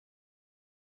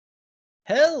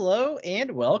Hello and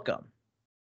welcome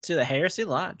to the Heresy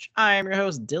Lodge. I am your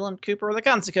host, Dylan Cooper, the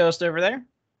Council Coast over there.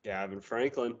 Gavin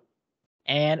Franklin.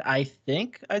 And I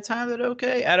think I timed it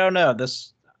okay. I don't know.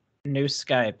 This new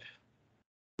Skype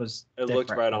was It different looked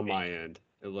right for on me. my end.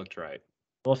 It looked right.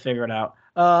 We'll figure it out.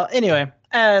 Anyway,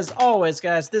 as always,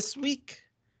 guys, this week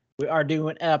we are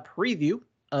doing a preview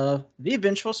of The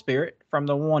Vengeful Spirit from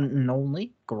the one and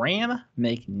only Graham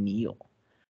McNeill.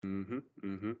 And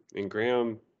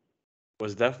Graham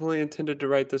was definitely intended to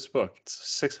write this book. It's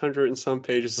 600 and some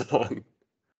pages long.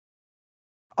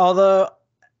 Although,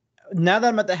 now that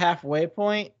I'm at the halfway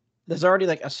point, there's already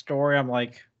like a story. I'm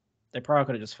like, they probably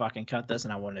could have just fucking cut this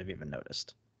and I wouldn't have even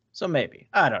noticed. So maybe.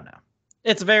 I don't know.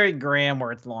 It's very Graham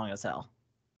where it's long as hell.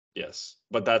 Yes,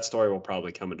 but that story will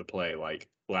probably come into play like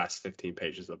last 15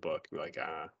 pages of the book. Like,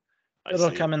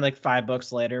 It'll come in like 5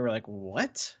 books later. We're like,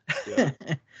 what? Yeah.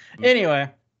 Anyway,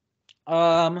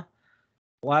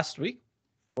 last week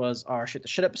was our Shoot the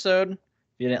Shit episode. If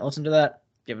you didn't listen to that,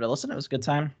 give it a listen. It was a good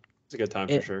time. It's a good time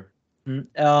for sure.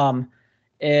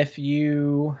 If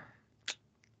you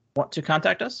want to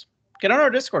contact us, get on our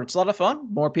Discord. It's a lot of fun.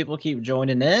 More people keep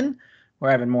joining in. We're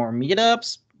having more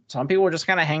meetups. Some people just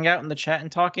kind of hang out in the chat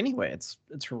and talk anyway. It's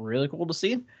really cool to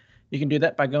see. You can do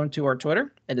that by going to our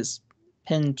Twitter. It is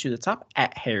pinned to the top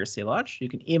at Heresy Lodge. You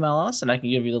can email us, and I can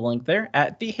give you the link there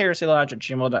at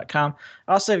theheresylodge@gmail.com.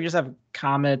 Also, if you just have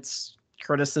comments,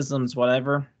 criticisms,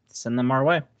 whatever, send them our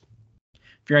way.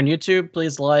 If you're on YouTube,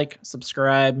 please like,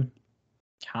 subscribe,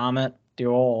 comment,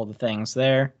 do all the things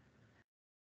there.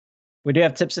 We do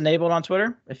have tips enabled on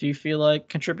Twitter. If you feel like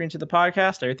contributing to the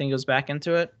podcast, everything goes back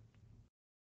into it.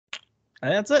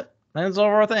 And that's it. That's all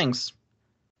of our things.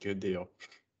 Good deal.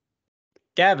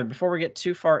 Gavin, before we get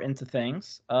too far into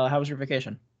things, how was your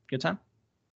vacation? Good time?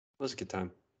 It was a good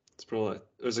time. It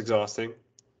was exhausting.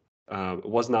 It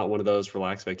was not one of those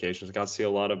relaxed vacations. I got to see a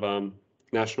lot of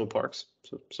national parks.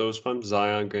 So it was fun.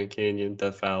 Zion, Grand Canyon,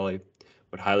 Death Valley.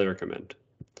 Would highly recommend.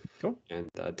 Cool. And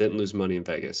didn't lose money in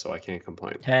Vegas, so I can't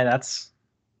complain. Hey, that's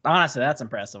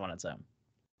impressive on its own.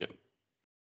 Yep.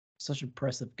 Such an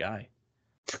impressive guy.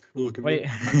 Look at Wait.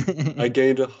 me. I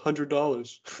gained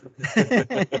 $100.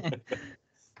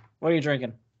 What are you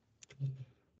drinking?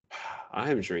 I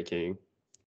am drinking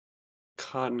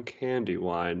cotton candy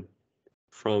wine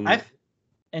from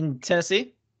in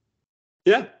Tennessee.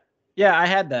 Yeah, I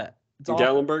had that. It's in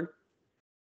Gatlinburg.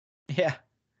 Yeah,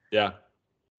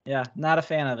 not a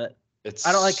fan of it.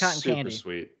 I don't like cotton super candy.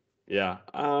 Sweet. Yeah.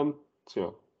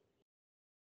 So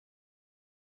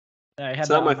it's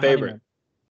not my favorite.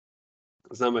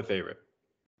 It's not my favorite.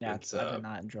 Yeah, I did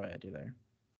not enjoy it either.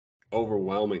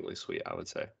 Overwhelmingly sweet, I would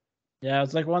say. Yeah,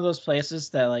 it's like one of those places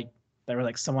that like there was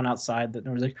like someone outside that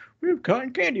was like, "We have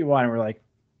cotton candy wine." And we're like,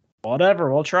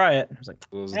 "Whatever, we'll try it." I was like,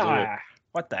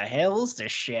 "What the hell is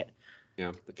this shit?"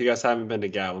 Yeah, if you guys haven't been to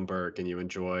Gatlinburg and you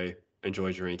enjoy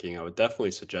drinking, I would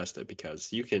definitely suggest it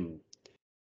because you can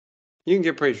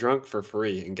get pretty drunk for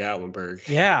free in Gatlinburg.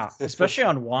 Yeah, especially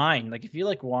on wine. Like if you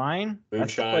like wine,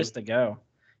 that's the place to go.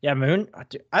 Yeah,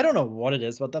 I don't know what it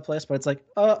is about that place, but it's like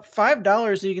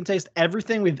 $5 so you can taste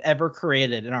everything we've ever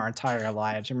created in our entire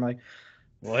lives. And we're like,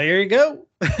 well, here you go.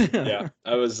 Yeah,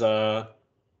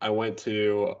 I went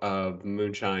to a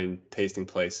moonshine tasting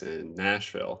place in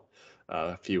Nashville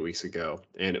a few weeks ago,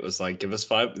 and it was like, give us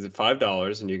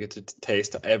 $5 and you get to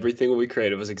taste everything we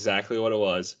created. It was exactly what it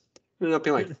was. It ended up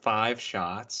being like 5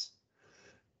 shots.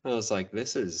 I was like,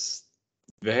 this is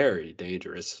very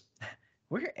dangerous.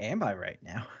 Where am I right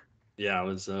now? Yeah, it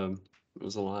was a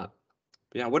lot.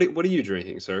 But yeah, what are you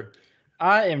drinking, sir?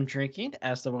 I am drinking,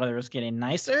 as the weather is getting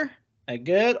nicer, a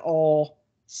good old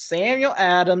Samuel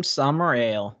Adams Summer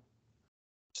Ale.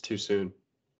 It's too soon.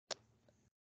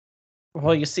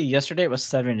 Well, you see, yesterday it was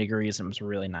 70 degrees and it was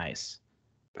really nice.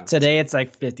 Today it's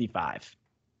like 55.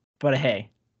 But hey,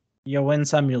 you win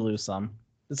some, you lose some.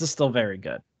 This is still very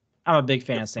good. I'm a big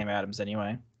fan of Sam Adams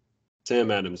anyway.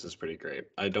 Sam Adams is pretty great.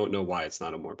 I don't know why it's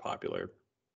not a more popular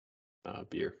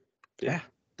beer. Yeah,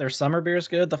 their summer beer is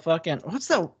good. The fucking what's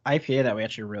the IPA that we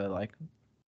actually really like?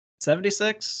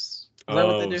 76? Is that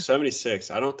what they do?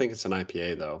 76. I don't think it's an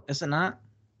IPA though. Is it not?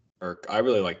 Or I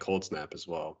really like Cold Snap as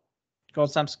well.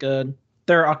 Cold Snap's good.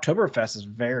 Their Oktoberfest is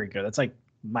very good. That's like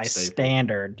my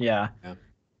standard. Yeah.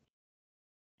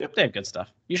 Yep. They have good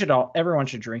stuff. Everyone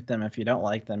should drink them. If you don't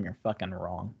like them, you're fucking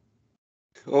wrong.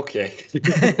 Okay.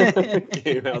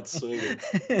 Came out swinging.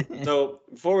 So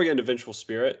before we get into Vengeful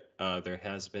Spirit, there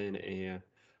has been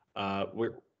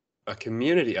a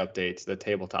community update to the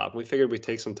tabletop. We figured we'd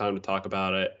take some time to talk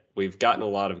about it. We've gotten a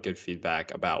lot of good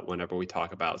feedback about whenever we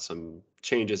talk about some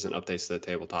changes and updates to the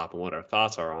tabletop and what our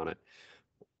thoughts are on it.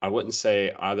 I wouldn't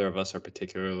say either of us are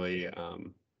particularly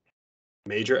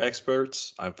major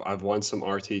experts. I've won some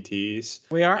RTTs.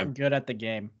 We aren't good at the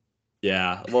game.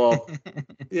 Yeah, well,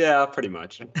 yeah, pretty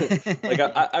much. Like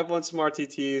I've won some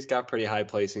RTTs, got pretty high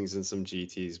placings in some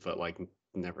GTs, but like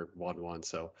never won one.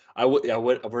 So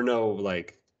we're no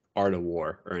like Art of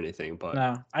War or anything, but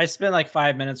No, I spent like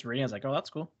 5 minutes reading. I was like, oh,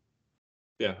 that's cool.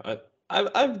 yeah,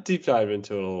 I've deep dived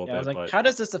into it a little Yeah, I was bit, like, but how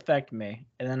does this affect me?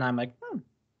 And then I'm like,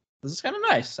 this is kind of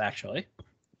nice, actually.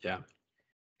 yeah.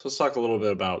 So let's talk a little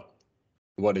bit about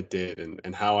what it did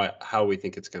and how we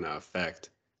think it's going to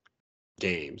affect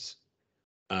games.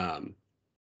 Um,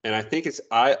 and I think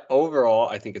overall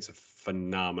I think it's a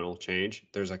phenomenal change.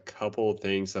 There's a couple of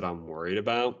things that I'm worried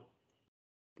about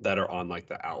that are on like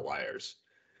the outliers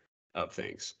of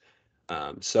things.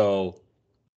 So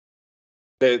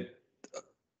they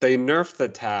they nerfed the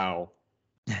Tau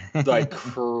like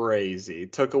crazy.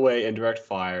 Took away indirect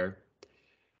fire.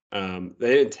 They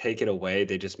didn't take it away;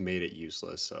 they just made it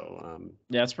useless. So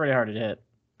Yeah, it's pretty hard to hit.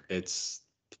 it's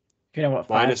You know what, 5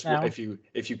 minus one now? if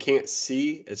you can't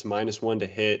see, it's -1 to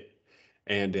hit,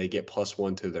 and they get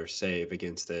 +1 to their save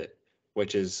against it,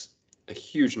 which is a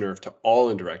huge nerf to all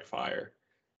indirect fire,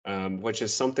 which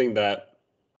is something that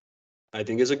I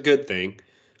think is a good thing.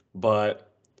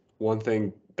 But one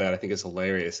thing that I think is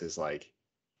hilarious is like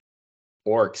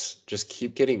orcs just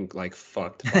keep getting like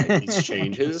fucked by these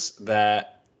changes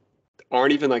that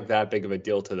aren't even like that big of a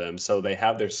deal to them. So they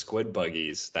have their squid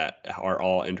buggies that are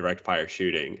all indirect fire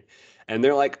shooting, and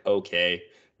they're like, okay,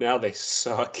 now they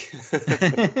suck.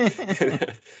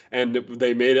 And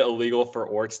they made it illegal for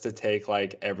orcs to take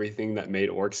like everything that made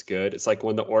orcs good. It's like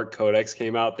when the orc codex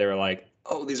came out, they were like,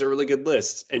 oh, these are really good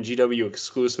lists. And GW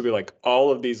exclusively like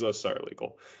all of these lists are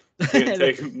illegal. You can't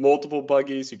take multiple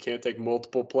buggies, you can't take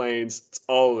multiple planes. It's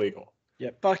all illegal.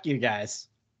 Yeah, fuck you guys.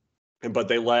 But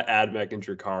they let Admech and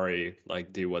Drukari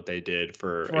like do what they did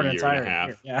for For a an year and a entire year.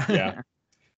 half. Yeah.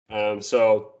 Yeah.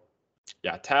 So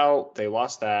yeah, Tau, they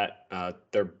lost that.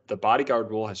 The bodyguard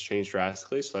rule has changed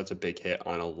drastically, so that's a big hit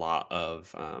on a lot of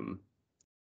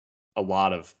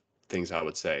things I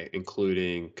would say,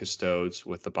 including custodes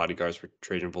with the bodyguards for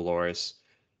Trajan Valoris.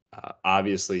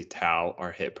 Obviously, Tau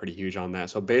are hit pretty huge on that.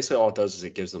 So basically, all it does is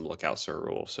it gives them lookout sir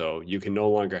rule. So you can no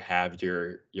longer have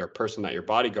your person that you're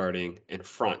bodyguarding in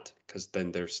front, because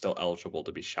then they're still eligible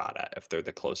to be shot at if they're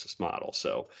the closest model.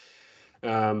 So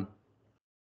um,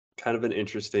 kind of an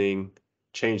interesting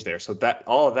change there. So that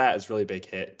all of that is really big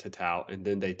hit to Tau, and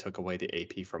then they took away the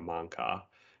AP from Monka,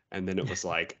 and then it was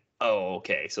like, oh,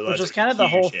 okay, so Which that's a was kind of the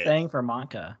whole huge hit. thing for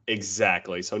Monka.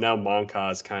 Exactly. So now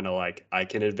Monka is kind of like, I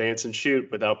can advance and shoot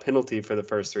without penalty for the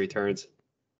first 3 turns.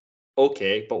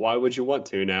 Okay, but why would you want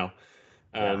to now?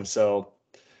 Yeah. So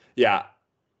yeah,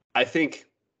 I think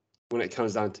when it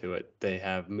comes down to it, they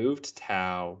have moved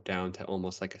Tau down to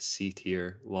almost like a C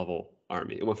tier level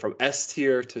army. It went from S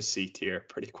tier to C tier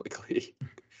pretty quickly.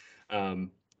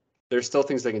 There's still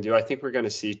things they can do. I think we're going to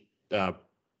see,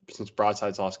 since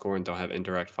broadsides lost core and don't have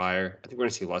indirect fire, I think we're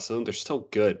going to see less of them. They're still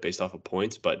good based off of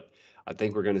points, but I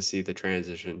think we're going to see the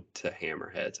transition to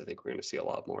hammerheads. I think we're going to see a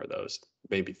lot more of those.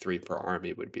 Maybe 3 per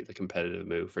army would be the competitive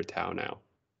move for Tau now.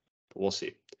 But we'll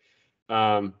see.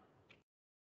 The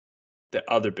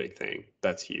other big thing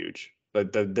that's huge,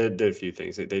 but they did a few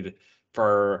things. They did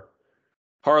for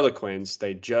Harlequins,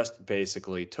 they just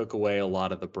basically took away a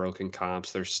lot of the broken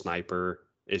comps. Their sniper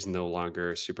is no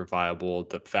longer super viable.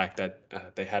 The fact that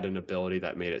they had an ability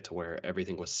that made it to where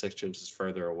everything was 6 inches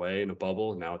further away in a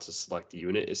bubble. Now it's a select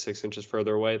unit is 6 inches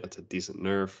further away. That's a decent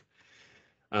nerf.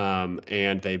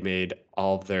 And they made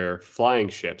all of their flying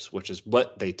ships, which is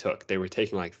what they took. They were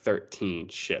taking like 13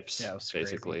 ships, Yeah, it was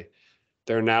basically. crazy.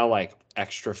 They're now like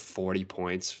extra 40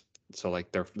 points. So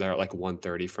like they're like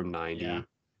 130 from 90. Yeah.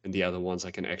 And the other one's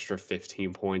like an extra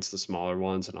 15 points, the smaller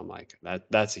ones. And I'm like,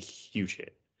 that's a huge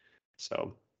hit.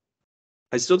 So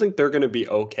I still think they're gonna be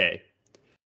okay.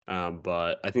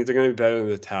 But I think they're gonna be better than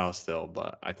the Tau still,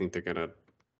 but I think they're gonna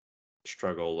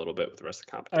struggle a little bit with the rest of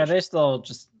the competition. They still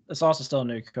just it's also still a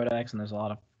new codex, and there's a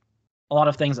lot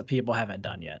of things that people haven't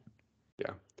done yet.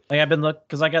 Yeah. Like I've been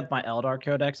because I got my Eldar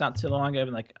codex not too long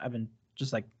ago. I've been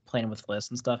just like playing with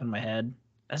lists and stuff in my head.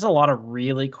 There's a lot of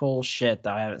really cool shit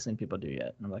that I haven't seen people do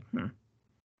yet. And I'm like,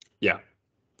 Yeah.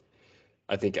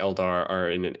 I think Eldar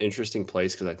are in an interesting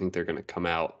place because I think they're gonna come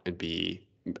out and be,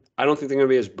 I don't think they're gonna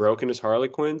be as broken as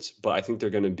Harlequins, but I think they're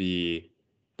gonna be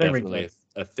definitely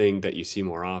a thing that you see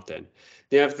more often.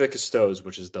 They have the Custodes,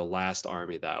 which is the last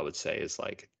army that I would say is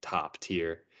like top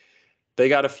tier. They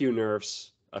got a few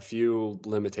nerfs, a few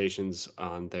limitations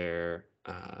on their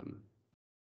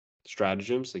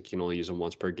stratagems. They can only use them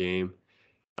once per game.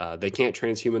 They can't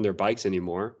transhuman their bikes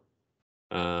anymore,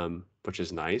 which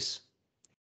is nice.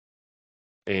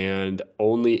 And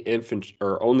only infantry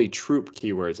or only troop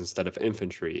keywords instead of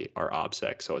infantry are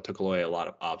OBSEC. So it took away a lot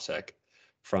of OBSEC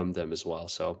from them as well.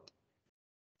 So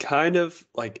kind of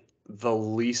like the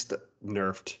least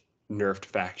nerfed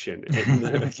faction in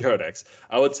the Codex.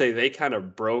 I would say they kind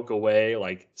of broke away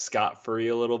like scot-free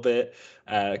a little bit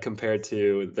compared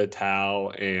to the Tau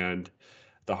and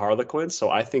the Harlequins. So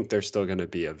I think they're still going to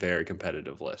be a very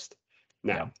competitive list.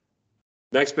 Now,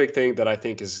 next big thing that I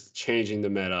think is changing the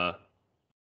meta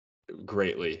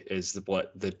greatly is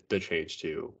the change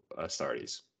to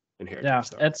Astartes and Heretic Yeah,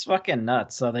 Astartes. it's fucking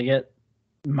nuts. So they get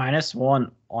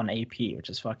 -1 on AP, which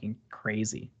is fucking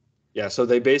crazy. Yeah, so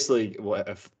they basically,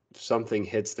 if something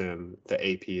hits them, the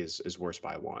AP is worse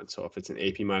by 1. So if it's an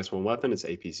AP -1 weapon, it's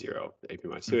AP 0, AP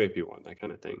 -2, AP 1, that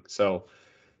kind of thing. So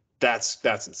that's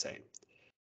insane.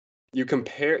 You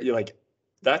compare,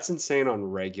 that's insane on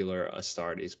regular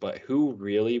Astartes, but who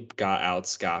really got out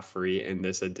scot-free in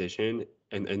this edition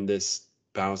and in this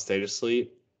balanced data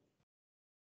sleep?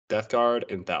 Death Guard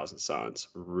and Thousand Sons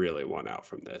really won out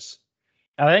from this.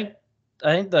 I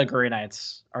think the Grey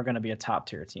Knights are going to be a top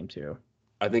tier team too.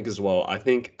 I think as well. I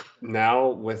think now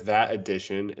with that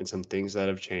addition and some things that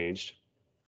have changed,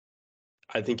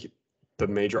 I think the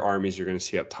major armies you're going to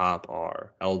see up top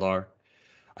are Eldar.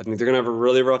 I think they're going to have a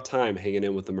really rough time hanging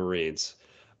in with the Marines,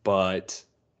 but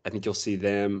I think you'll see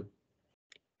them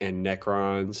and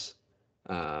Necrons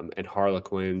and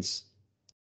Harlequins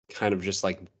kind of just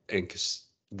like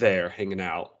there hanging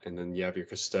out, and then you have your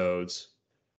Custodes.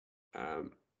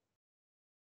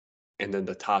 And then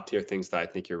the top tier things that I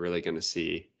think you're really going to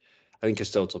see, I think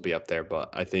Custodes will be up there, but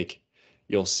I think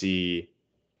you'll see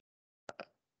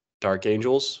Dark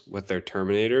Angels with their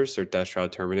Terminators, their Death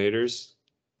Shroud Terminators.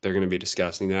 They're going to be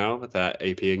disgusting now with that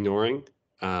AP ignoring.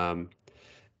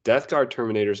 Death Guard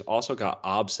Terminators also got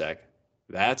OBSEC.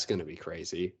 That's going to be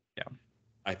crazy. Yeah.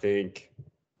 I think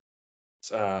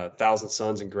Thousand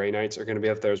Sons and Grey Knights are going to be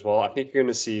up there as well. I think you're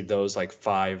going to see those like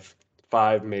five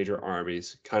major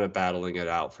armies kind of battling it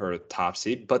out for a top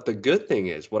seed. But the good thing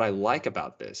is, what I like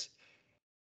about this,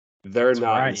 they're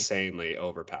not insanely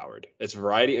overpowered. It's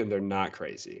variety and they're not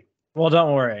crazy. Well,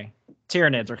 don't worry.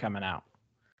 Tyranids are coming out.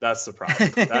 That's the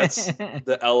problem. That's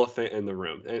the elephant in the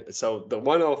room. And so the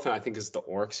one elephant I think is the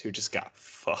orcs who just got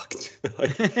fucked.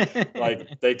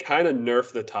 like they kind of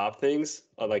nerf the top things.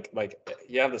 Like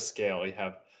you have the scale, you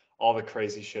have all the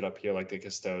crazy shit up here, like the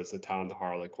Custodes, the Town, the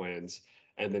Harlequins,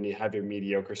 and then you have your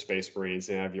mediocre Space Marines,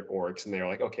 and you have your orcs, and they're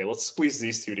like, okay, let's squeeze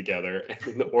these two together.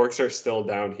 And the orcs are still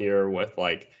down here with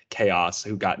like Chaos,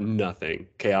 who got nothing.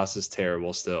 Chaos is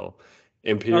terrible still.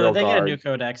 Imperial they Guard. get a new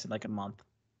codex in like a month.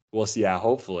 Well, yeah,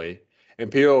 hopefully.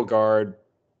 Imperial Guard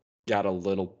got a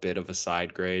little bit of a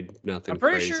side grade, nothing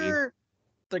crazy. I'm pretty sure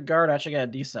the Guard actually got a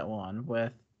decent one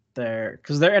with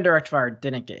because their indirect fire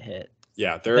didn't get hit.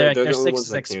 Yeah, they're the only ones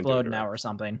that explode now or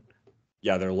something.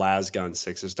 Yeah, they're las gun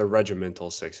 6s, they're regimental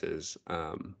 6s,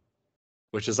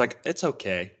 which is like, it's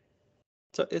okay.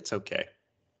 It's okay.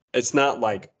 It's not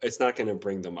going to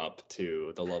bring them up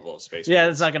to the level of Space. Yeah,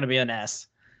 it's not going to be an S.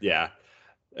 Yeah,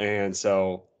 and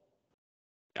so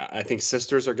I think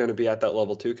Sisters are going to be at that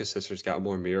level too, because Sisters got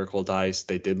more miracle dice.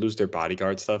 They did lose their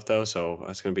bodyguard stuff though, so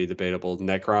that's going to be debatable.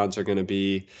 Necrons are going to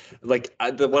be like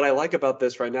what I like about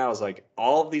this right now is like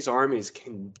all of these armies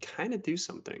can kind of do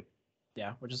something.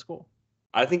 Yeah, which is cool.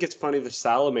 I think it's funny the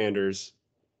Salamanders.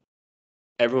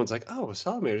 Everyone's like, "Oh,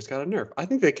 Salamanders got a nerf." I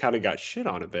think they kind of got shit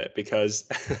on a bit because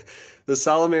the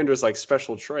Salamanders' like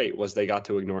special trait was they got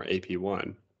to ignore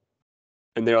AP1,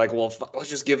 and they're like, "Well, let's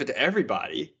just give it to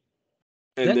everybody."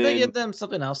 And Didn't they give them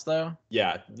something else though?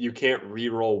 Yeah, you can't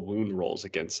re-roll wound rolls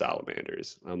against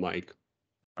Salamanders. I'm like,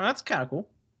 oh, that's kind of cool.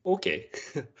 Okay.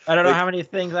 I don't know how many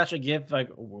things I should give like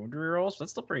wound rerolls.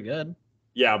 That's still pretty good.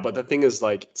 Yeah, but the thing is,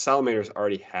 like, Salamanders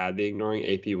already had the ignoring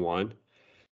AP1,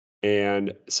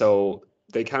 and so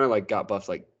they kind of like got buffed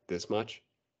like this much,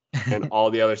 and all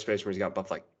the other Space Marines got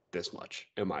buffed like this much,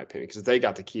 in my opinion, because they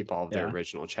got to keep all of their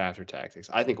original chapter tactics.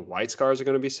 I think White Scars are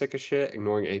going to be sick as shit,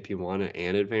 ignoring AP1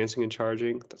 and advancing and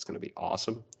charging. That's going to be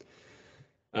awesome.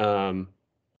 But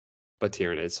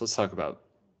Tyranids, let's talk about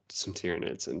some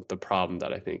Tyranids, and the problem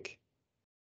that I think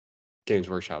Games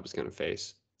Workshop is going to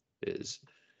face is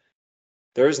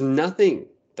there is nothing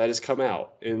that has come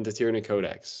out in the Tyranid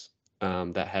Codex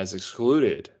that has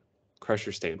excluded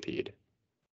Crusher Stampede,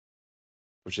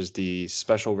 which is the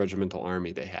special regimental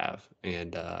army they have,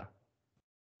 and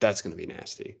that's going to be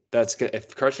nasty.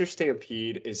 If Crusher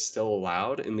Stampede is still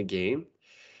allowed in the game,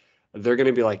 they're going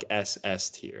to be like SS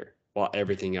tier, while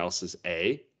everything else is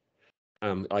A.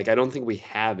 Like I don't think we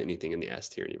have anything in the S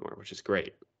tier anymore, which is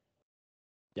great.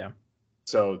 Yeah.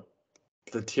 So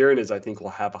the Tyranids, I think, will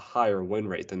have a higher win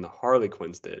rate than the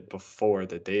Harlequins did before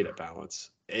the data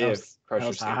balance, if That Crusher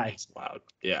was high. Stampede's allowed.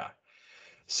 Yeah.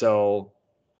 So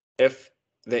if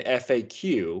they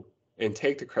FAQ and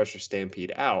take the Crusher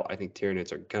Stampede out, I think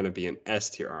Tyranids are going to be an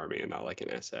S tier army and not like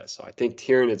an SS. So I think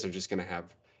Tyranids are just going to have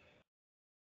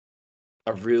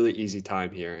a really easy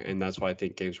time here, and that's why I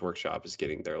think Games Workshop is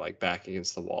getting their like back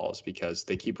against the walls, because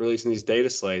they keep releasing these data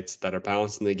slates that are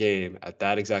balancing the game at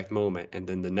that exact moment, and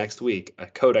then the next week a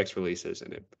codex releases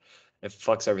and it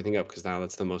fucks everything up, because now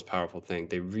that's the most powerful thing.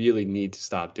 They really need to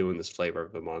stop doing this flavor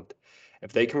of the month.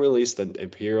 If they can release the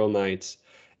Imperial Knights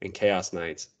and Chaos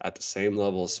Knights at the same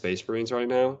level as Space Marines right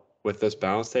now with this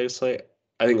balanced data slate,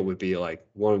 I think it would be like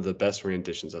one of the best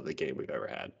renditions of the game we've ever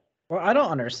had. Well, I don't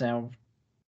understand.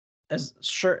 As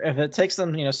sure, if it takes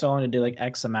them, so long to do like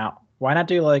X amount, why not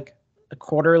do like a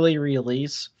quarterly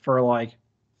release for like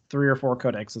 3 or 4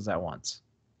 codexes at once?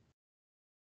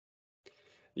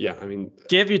 Yeah, I mean,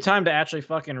 Give you time to actually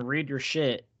fucking read your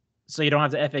shit, so you don't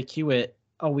have to FAQ it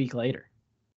a week later.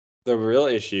 the real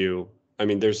issue, I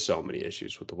mean, there's so many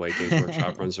issues with the way Games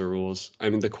Workshop runs their rules. I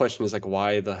mean, the question is like,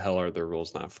 why the hell are their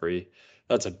rules not free?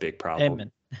 That's a big problem.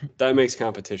 Amen. That makes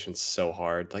competition so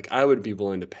hard. Like, I would be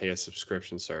willing to pay a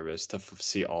subscription service to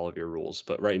see all of your rules,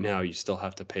 but right now you still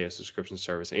have to pay a subscription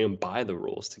service and buy the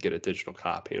rules to get a digital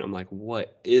copy. And I'm like,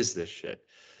 what is this shit?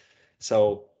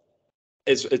 So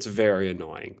it's very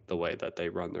annoying the way that they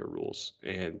run their rules.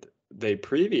 And they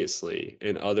previously,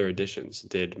 in other editions,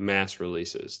 did mass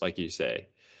releases, like you say,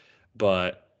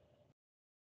 but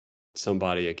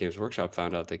somebody at Games Workshop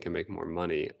found out they can make more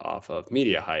money off of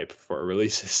media hype for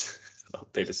releases. So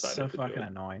they decided So to do fucking it.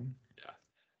 annoying. Yeah,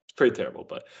 it's pretty terrible.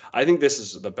 But I think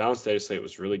the balanced data slate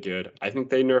was really good. I think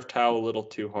they nerfed Tau a little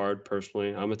too hard.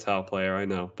 Personally, I'm a Tau player, I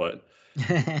know, but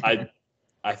I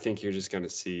I think you're just gonna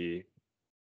see.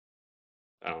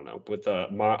 I don't know. With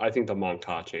I think the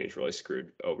Monka change really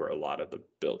screwed over a lot of the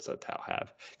builds that Tau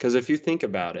have. Because if you think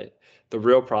about it, the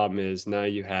real problem is now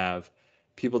you have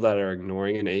people that are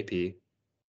ignoring an AP,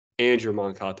 and your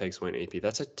Monka takes away an AP.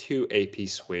 That's a 2 AP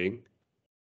swing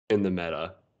in the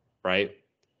meta, right?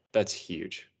 That's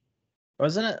huge.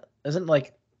 Wasn't it? Isn't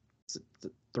like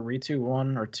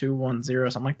 3-2-1 or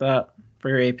 2-1-0 something like that for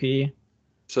your AP?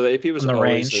 So the AP was On the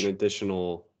always an range.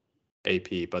 additional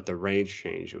AP, but the range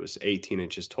changed. It was 18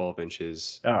 inches, 12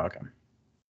 inches, Oh, okay.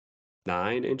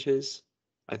 9 inches,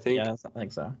 I think. Yeah, I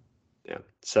think so. Yeah.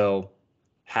 So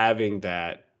having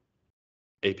that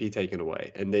AP taken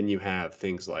away, and then you have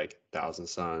things like Thousand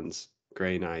Suns,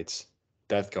 Grey Knights,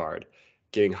 Death Guard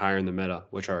getting higher in the meta,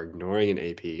 which are ignoring an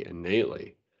AP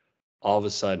innately. All of a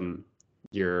sudden,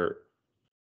 your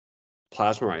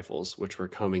plasma rifles, which were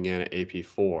coming in at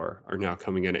AP4, are now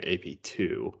coming in at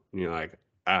AP2. And you're like,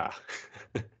 ah.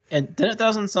 And didn't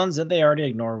Thousand Suns, did they already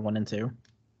ignore 1 and 2?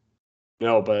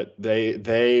 No, but they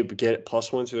get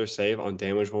 +1 to their save on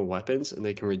damage 1 weapons, and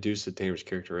they can reduce the damage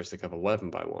characteristic of a weapon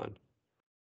by 1.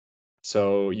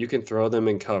 So you can throw them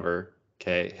in cover,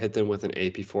 okay, hit them with an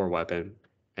AP4 weapon,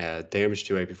 damage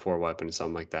 2 AP4 weapon,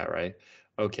 something like that, right?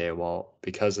 Okay, well,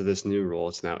 because of this new rule,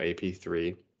 it's now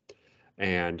AP3,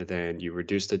 and then you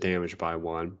reduce the damage by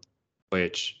 1,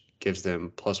 which gives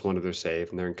them +1 to their save,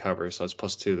 and they're in cover, so it's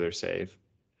 +2 to their save.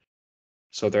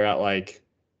 So they're at like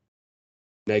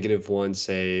 -1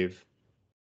 save,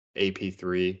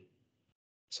 AP3,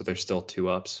 so they're still 2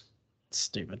 ups.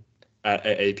 Stupid. At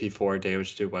AP4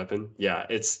 damage to weapon. Yeah,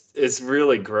 it's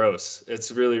really gross.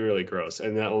 It's really, really gross.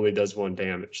 And that only does 1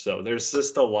 damage. So there's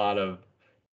just a lot of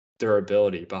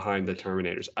durability behind the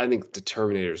Terminators. I think the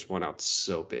Terminators went out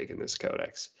so big in this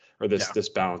codex, or this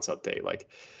balance update. Like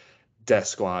Death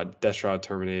Squad, Death Shroud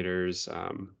Terminators,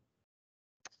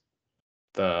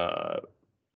 the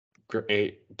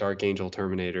Dark Angel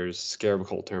Terminators, Scarab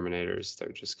Cult Terminators. They're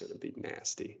just gonna be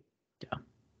nasty. Yeah.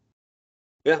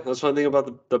 Yeah, that's one thing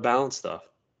about the balance stuff.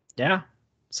 Yeah.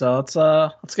 So let's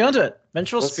go into it.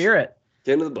 Vengeful Spirit.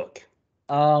 Get into the book.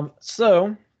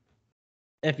 So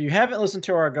if you haven't listened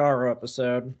to our Garo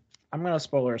episode, I'm gonna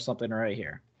spoiler something right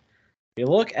here. If you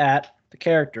look at the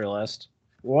character list,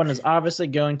 one is obviously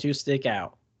going to stick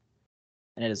out,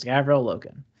 and it is Gavril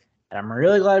Loken. And I'm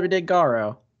really glad we did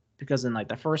Garo, because in like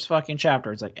the first fucking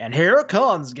chapter, it's like, and here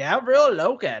comes Gavril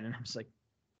Loken. And I'm just like,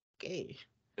 okay.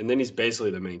 And then he's basically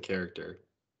the main character.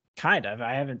 Kind of.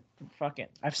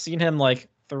 I've seen him like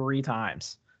 3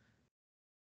 times.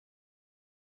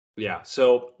 Yeah,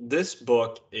 so this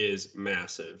book is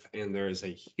massive, and there is a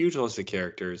huge list of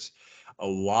characters, a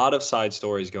lot of side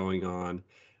stories going on,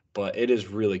 but it is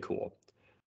really cool.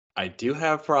 I do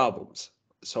have problems.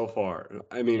 so far.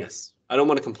 I mean, Yes. I don't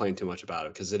want to complain too much about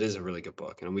it because it is a really good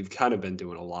book, and we've kind of been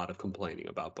doing a lot of complaining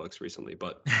about books recently.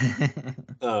 But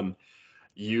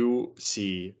you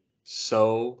see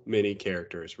so many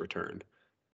characters return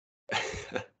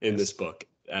in this Yes. book.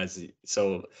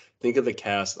 So, think of the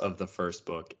cast of the first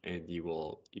book, and you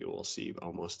will see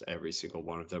almost every single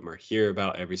one of them, or hear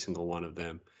about every single one of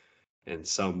them in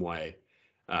some way.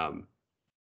 Um,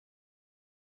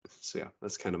 so yeah,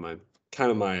 that's kind of my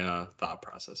thought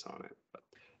process on it. But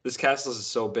this cast list is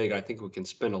so big, I think we can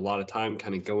spend a lot of time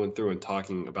kind of going through and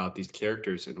talking about these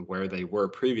characters and where they were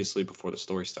previously before the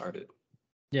story started.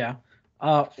 Yeah.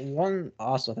 One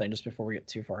also thing, just before we get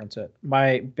too far into it,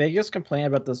 my biggest complaint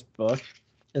about this book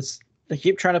is they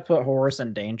keep trying to put Horace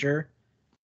in danger,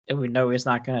 and we know he's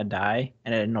not gonna die,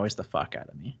 and it annoys the fuck out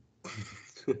of me.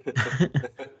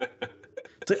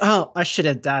 It's like, oh, I should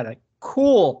have died. Like,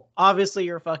 cool. Obviously,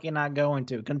 you're fucking not going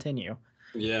to. Continue.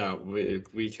 Yeah,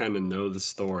 we kind of know the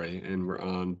story, and we're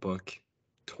on book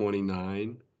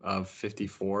 29 of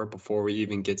 54 before we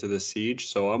even get to the siege.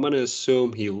 So I'm gonna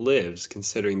assume he lives,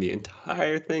 considering the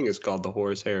entire thing is called the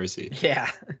Horus Heresy. Yeah.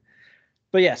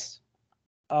 But yes.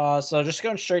 So just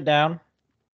going straight down,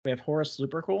 we have Horace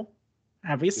Lupercal.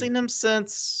 Have we seen him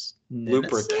since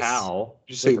Nemesis? Lupercal.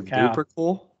 Did you say Lupercal.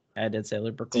 Lupercal? I did say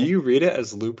Do Lupercal. you read it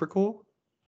as Lupercal?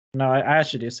 No, I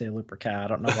actually do say Lupercal. I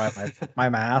don't know why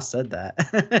my ass said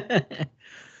that.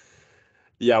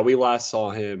 Yeah, we last saw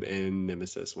him in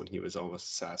Nemesis when he was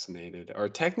almost assassinated. Or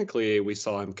technically, we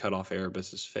saw him cut off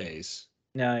Erebus's face.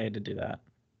 No, I had to do that.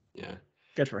 Yeah.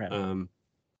 Good for him.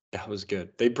 That was good.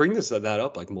 They bring that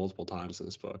up like multiple times in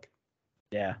this book.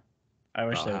 Yeah. I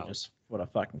wish About they how, would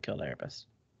have fucking killed Erebus.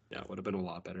 yeah, it would have been a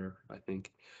lot better, I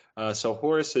think. So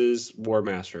Horus is War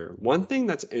Master. One thing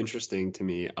that's interesting to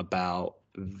me about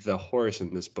the Horus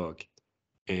in this book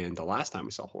and the last time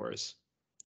we saw Horus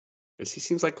is he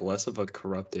seems like less of a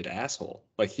corrupted asshole.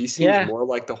 Like he seems Yeah. more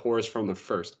like the Horus from the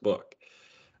first book.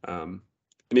 And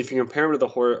if you compare him to the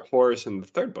Horus in the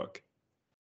third book,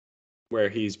 where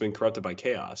he's been corrupted by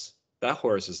chaos, that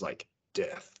Horus is like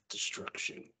death,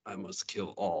 destruction. I must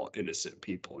kill all innocent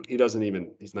people. And he's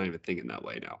not even thinking that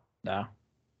way now. No.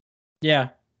 Yeah.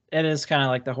 It is kind of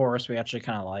like the Horus we actually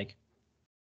kind of like.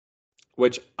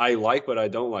 Which I like, but I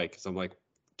don't like because I'm like,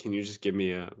 can you just give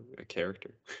me a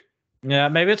character? Yeah,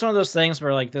 maybe it's one of those things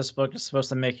where like this book is supposed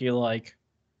to make you like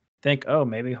think, oh,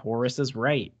 maybe Horus is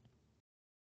right.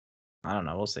 I don't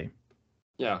know. We'll see.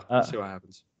 Yeah, we'll see what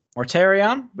happens.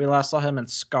 Mortarion, we last saw him in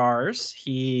Scars.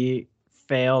 He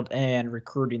failed in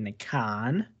recruiting the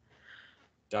Khan.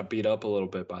 Got beat up a little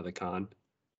bit by the Khan.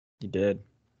 He did.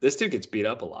 This dude gets beat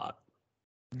up a lot.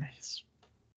 Nice.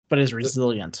 But is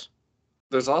resilient.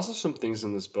 There's also some things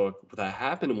in this book that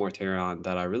happen to Mortarion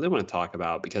that I really want to talk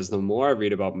about because the more I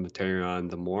read about Mortarion,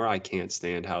 the more I can't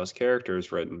stand how his character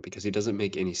is written because he doesn't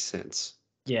make any sense.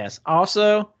 Yes.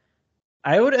 Also,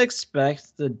 I would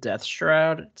expect the Death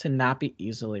Shroud to not be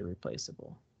easily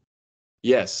replaceable.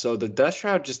 Yes, so the Death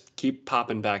Shroud just keep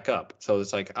popping back up. So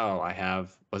it's like, oh,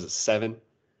 was it 7?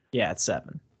 Yeah, it's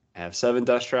 7. I have 7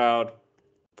 Death Shroud.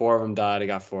 4 of them died. I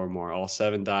got 4 more. All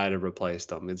 7 died and replaced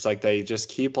them. It's like they just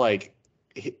keep like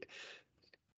he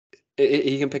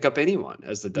can pick up anyone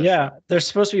as the Death Shroud. They're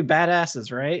supposed to be badasses,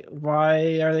 right?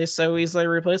 Why are they so easily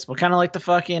replaceable? Kind of like the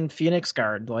fucking Phoenix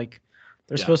Guard. Like,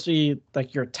 they're supposed to be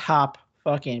like your top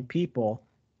fucking people.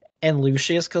 And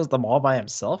Lucius kills them all by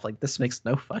himself? Like, this makes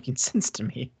no fucking sense to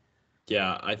me.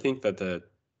 Yeah, I think that a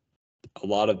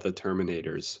lot of the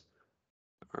Terminators,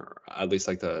 or at least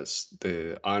like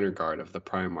the honor guard of the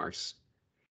Primarchs,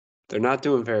 they're not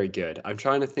doing very good. I'm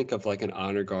trying to think of like an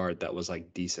honor guard that was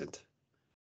like decent.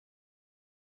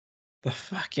 The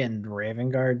fucking Raven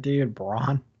Guard dude,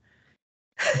 Braun.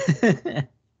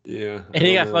 Yeah, I And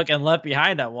he don't got know. fucking left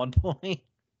behind at one point.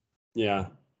 Yeah,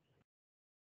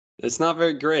 it's not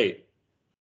very great.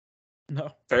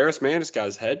 No. Ferris Manus got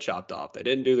his head chopped off. They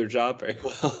didn't do their job very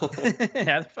well.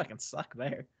 Yeah, they fucking suck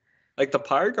there. Like the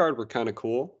Pyre Guard were kind of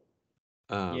cool.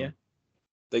 Yeah.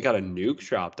 They got a nuke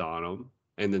dropped on them,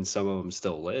 and then some of them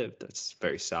still lived. That's a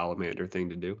very salamander thing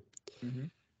to do. Mm-hmm.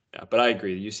 Yeah, but I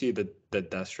agree. You see the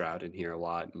Death Shroud in here a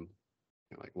lot, and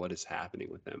you're like, what is happening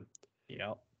with them?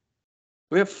 Yep.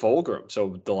 We have Fulgrim.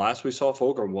 So the last we saw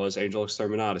Fulgrim was Angel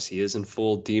Exterminatus. He is in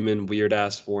full demon weird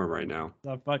ass form right now.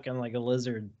 A fucking like a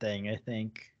lizard thing, I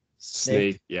think.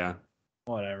 Snake, yeah.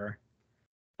 Whatever.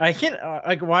 I can't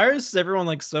like. Why is everyone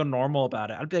like so normal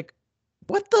about it? I'd be like,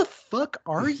 what the fuck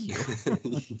are you?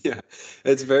 Yeah,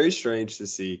 it's very strange to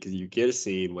see because you get a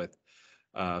scene with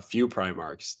a few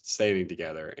Primarchs standing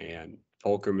together, and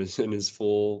Fulcrum is in his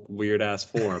full weird ass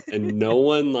form, and no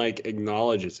one like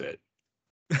acknowledges it.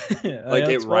 Like it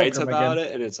Let's writes welcome about again.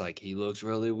 it, and it's like he looks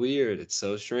really weird. It's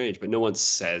so strange, but no one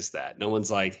says that. No one's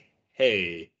like,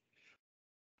 "Hey,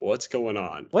 what's going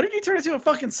on?" What did he turn into a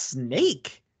fucking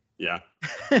snake? Yeah,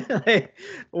 Like,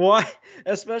 why?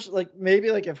 Especially like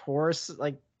maybe like if Horus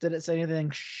like didn't say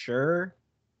anything, sure.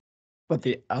 But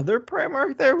the other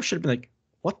Primarch there should have been like,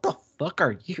 what the fuck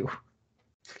are you?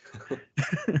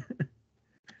 the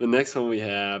next one we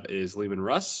have is Lehman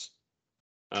Russ.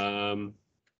 Um,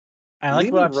 I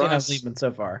like what Lehman I've seen of Russ. Lehman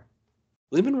so far.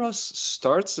 Lehman Russ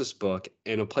starts this book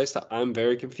in a place that I'm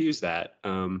very confused at.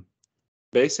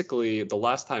 Basically, the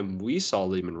last time we saw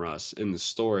Lehman Russ in the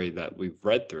story that we've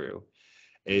read through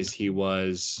is he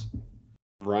was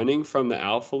running from the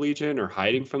Alpha Legion or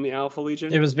hiding from the Alpha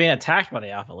Legion. It was being attacked by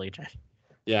the Alpha Legion.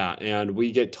 Yeah, and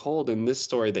we get told in this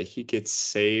story that he gets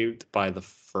saved by the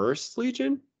First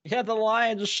Legion. Yeah, the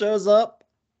lion just shows up,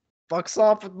 fucks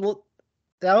off with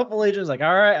the Alpha Legion's like,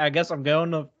 all right, I guess I'm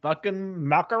going to fucking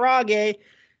Malkarage.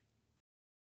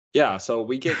 Yeah, so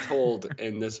we get told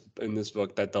in this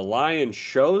book that the lion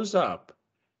shows up,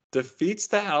 defeats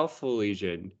the Alpha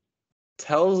Legion,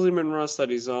 tells Lehman Russ that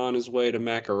he's on his way to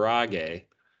Makarage,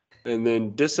 and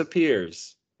then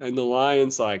disappears. And the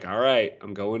lion's like, all right,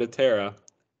 I'm going to Terra.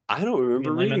 I don't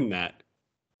remember reading that.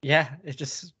 Yeah, it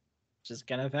just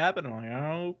kind of happened. I'm like,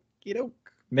 oh, you know,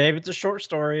 maybe it's a short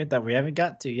story that we haven't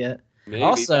got to yet. Maybe.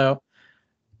 Also,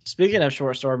 speaking of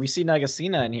short story, we see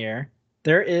Nagasena in here.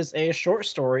 There is a short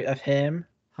story of him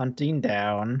hunting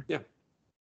down. Yeah.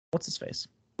 What's his face?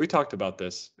 We talked about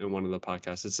this in one of the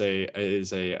podcasts. It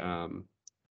is a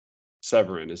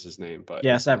Severin is his name, but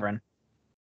Yeah, Severin.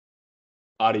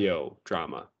 Audio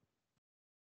drama.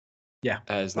 Yeah,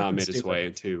 has not made its way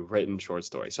into written short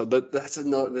story. So that's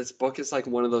another. This book is like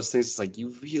one of those things. It's like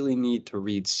you really need to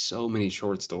read so many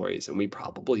short stories, and we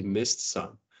probably missed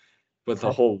some with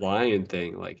the whole lion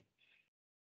thing. Like,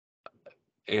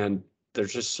 and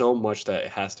there's just so much that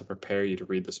it has to prepare you to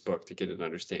read this book to get an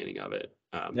understanding of it.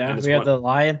 Yeah, we have the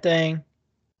lion thing,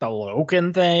 the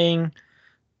Loken thing.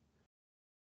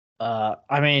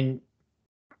 I mean,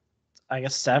 I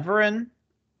guess Severin.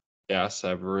 Yeah,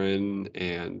 Severin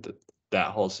and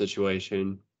that whole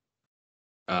situation.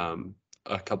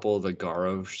 A couple of the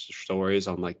Garo stories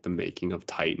on like the making of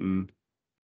Titan.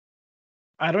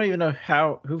 I don't even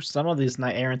know who some of these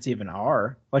knight errants even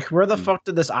are. Like, where the fuck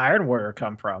did this Iron Warrior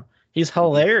come from? He's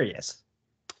hilarious.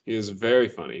 He is very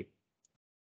funny.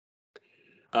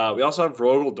 We also have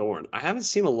Rogel Dorn. I haven't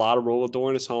seen a lot of Rogel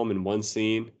Dorn. I saw him in one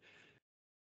scene.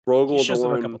 Rogel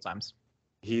Dorn, a couple times.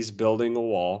 He's building a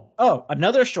wall. Oh,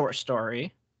 another short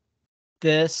story.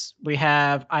 This we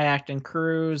have Iacton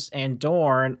Cruz and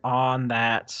Dorn on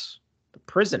that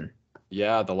prison.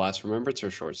 Yeah, the Last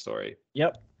Remembrancer short story.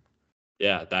 Yep.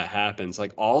 Yeah, that happens.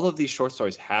 Like all of these short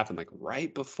stories happen like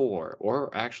right before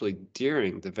or actually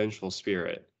during the Vengeful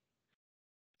Spirit.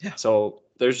 Yeah. So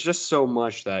there's just so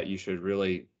much that you should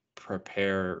really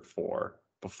prepare for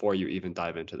before you even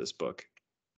dive into this book.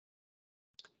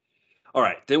 All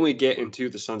right, then we get into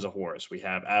the Sons of Horus. We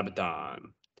have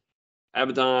Abaddon.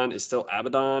 Abaddon is still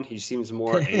Abaddon. He seems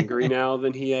more angry now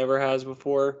than he ever has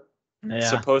before. Yeah.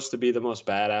 Supposed to be the most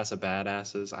badass of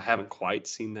badasses. I haven't quite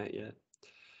seen that yet.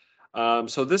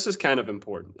 So this is kind of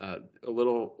important. A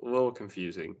little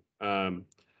confusing.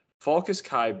 Falcus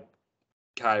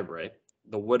Kybre,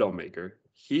 the Widowmaker,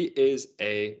 he is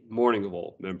a Mourning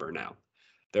member now.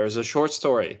 There's a short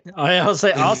story. I'll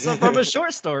say also from a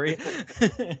short story.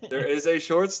 There is a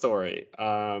short story.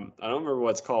 I don't remember what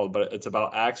it's called, but it's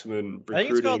about Axeman recruiting. I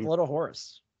think it's called Little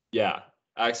Horse. Yeah,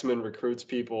 Axeman recruits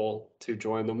people to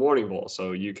join the Mourning Bowl.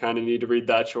 So you kind of need to read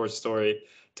that short story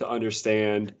to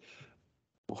understand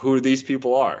who these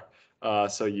people are.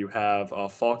 So you have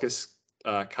Falcus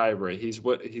Kybre.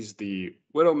 He's the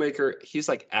Widowmaker. He's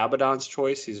like Abaddon's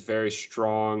choice. He's very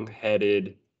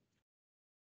strong-headed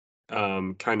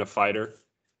kind of fighter.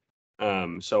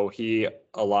 So he,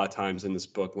 a lot of times in this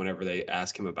book, whenever they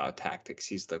ask him about tactics,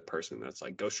 he's the person that's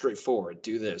like, go straight forward,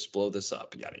 do this, blow this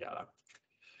up, yada, yada.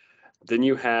 Then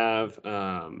you have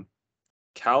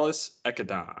Callus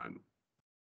Ekadon.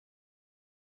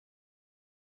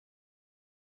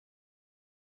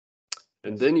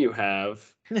 And then you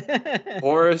have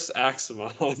Horus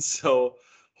Aximon. So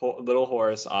little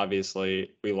Horus,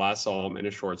 obviously, we last saw him in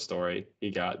a short story.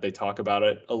 They talk about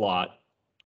it a lot.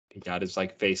 He got his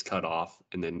like face cut off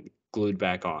and then glued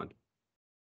back on.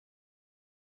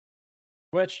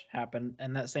 Which happened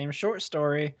in that same short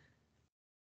story.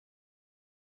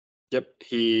 Yep.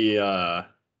 He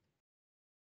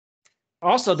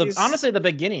also honestly the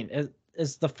beginning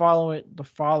is the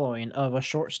following of a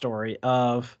short story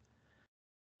of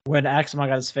when Aximon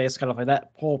got his face cut off. Like that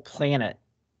whole planet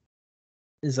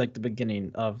is like the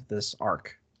beginning of this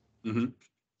arc. Mm-hmm.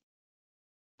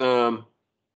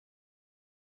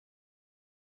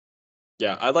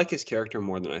 Yeah, I like his character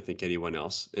more than I think anyone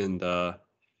else in the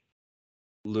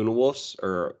Luna Wolves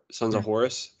or Sons of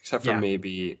Horus, except for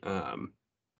maybe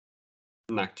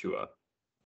Noctua.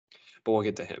 But we'll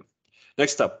get to him.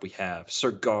 Next up, we have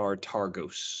Sergar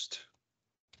Targhost,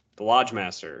 the Lodge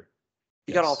Master.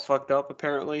 He got all fucked up,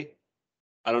 apparently.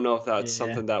 I don't know if that's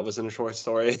something that was in a short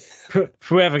story.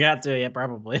 Whoever got to it, yeah,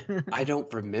 probably. I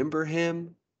don't remember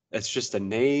him. It's just a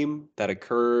name that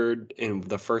occurred in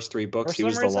the first 3 books. He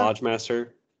was the Lodge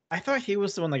Master. I thought he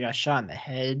was the one that got shot in the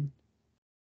head.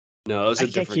 No, it was a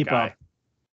different guy. Up.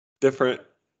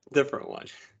 Different one.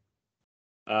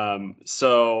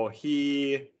 So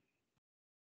he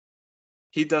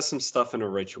does some stuff in a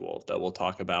ritual that we'll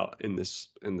talk about in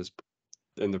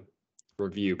the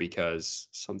review, because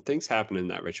some things happen in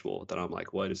that ritual that I'm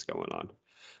like, what is going on?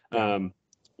 Yeah.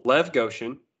 Lev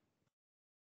Goshen.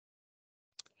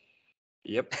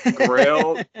 Yep.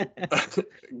 Grail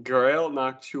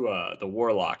Noctua, the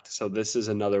Warlock. So this is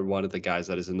another one of the guys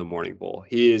that is in the Morning Bowl.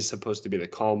 He is supposed to be the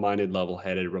calm-minded,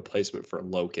 level-headed replacement for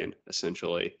Loken,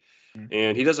 essentially.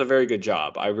 And he does a very good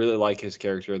job. I really like his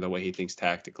character, the way he thinks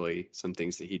tactically, some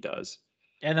things that he does.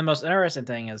 And the most interesting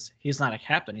thing is he's not a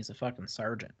captain, he's a fucking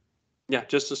sergeant. Yeah,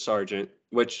 just a sergeant,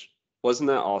 which wasn't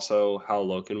that also how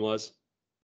Loken was?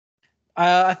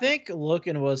 I think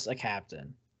Loken was a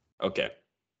captain. Okay.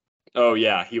 Oh,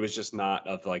 yeah, he was just not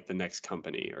of like the next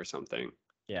company or something.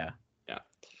 Yeah. Yeah.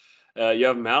 You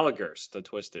have Malagurst, the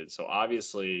Twisted. So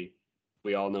obviously,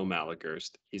 we all know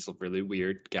Malagurst. He's a really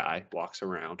weird guy, walks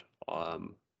around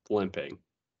limping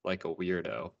like a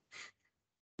weirdo.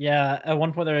 Yeah, at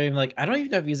one point they're even like, I don't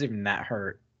even know if he's even that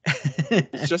hurt.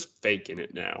 He's just faking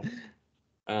it now.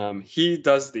 He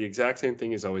does the exact same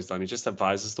thing he's always done. He just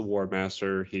advises the War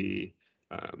Master. He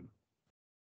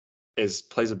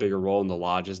plays a bigger role in the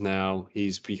lodges now.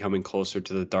 He's becoming closer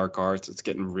to the dark arts. It's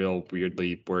getting real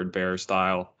weirdly word bearer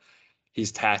style.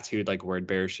 He's tattooed like word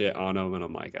bearer shit on him, and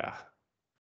I'm like,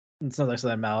 It's not like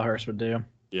something Malahurst would do.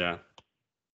 Yeah.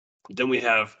 Then we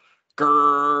have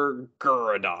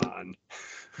Gurgadon.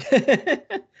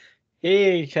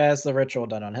 He has the ritual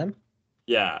done on him.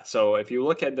 Yeah, so if you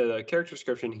look at the character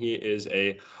description, he is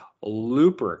a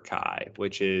Looper Kai,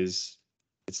 which is,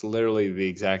 it's literally the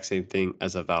exact same thing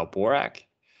as a Valborak,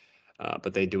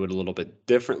 but they do it a little bit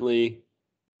differently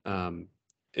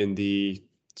in the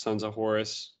Sons of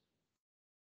Horus.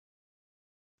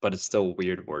 But it's still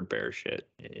weird word bear shit.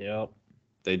 Yep.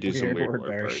 They do some weird word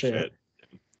bear shit.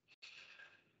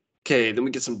 Okay, then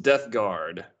we get some Death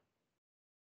Guard.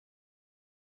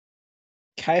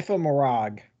 Kaifa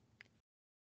Morag.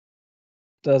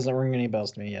 Doesn't ring any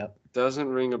bells to me yet. Doesn't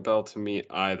ring a bell to me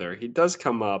either. He does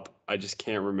come up. I just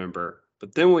can't remember.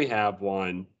 But then we have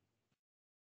one.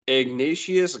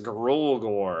 Ignatius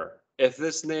Grolgor. If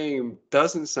this name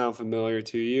doesn't sound familiar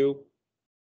to you,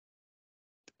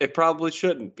 it probably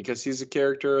shouldn't, because he's a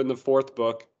character in the 4th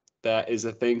book that is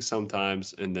a thing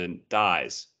sometimes and then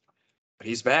dies. But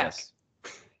he's back. Yes.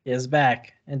 He is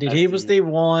back. Indeed, he was the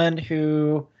one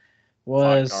who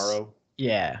was... Garo.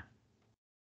 Yeah.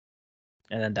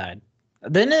 And then died.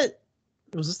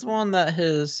 Was this the one that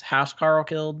his house Carl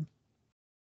killed?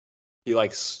 He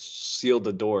like sealed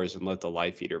the doors and let the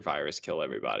Life Eater virus kill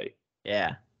everybody.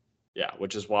 Yeah. Yeah,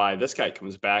 which is why this guy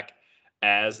comes back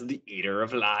as the Eater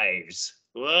of Lives.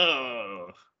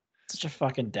 Whoa. Such a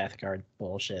fucking Death Guard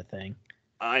bullshit thing.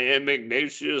 I am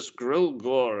Ignatius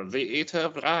Grolgor, the Eater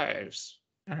of Lives.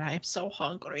 And I am so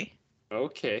hungry.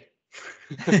 Okay.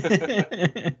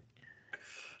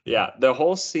 Yeah, the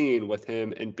whole scene with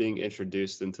him and being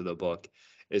introduced into the book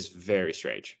is very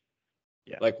strange.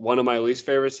 Yeah. Like one of my least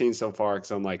favorite scenes so far, because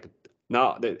I'm like,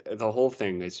 no, the whole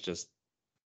thing is just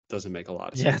doesn't make a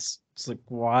lot of sense. Yes. It's like,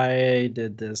 why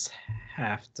did this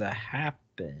have to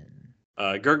happen?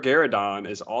 Gurgaradon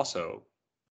is also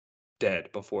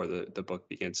dead before the book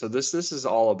begins. So this is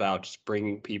all about just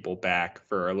bringing people back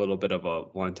for a little bit of a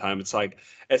one time. It's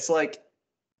like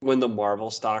when the Marvel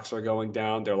stocks are going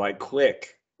down, they're like,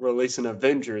 quick, release an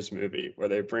Avengers movie where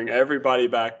they bring everybody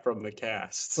back from the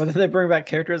cast. Well, then they bring back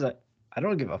characters that I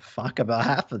don't give a fuck about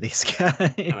half of these guys. I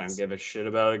don't give a shit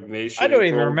about Ignatius. I don't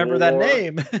even remember that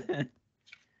name.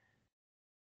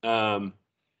 I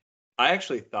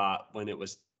actually thought when it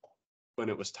was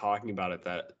talking about it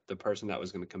that the person that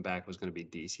was going to come back was going to be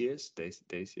Decius.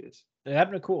 Decius. It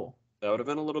happened to cool. That would have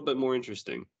been a little bit more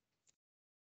interesting.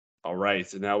 All right,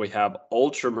 so now we have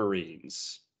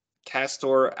Ultramarines.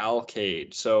 Castor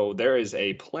Alcade. So there is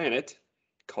a planet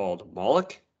called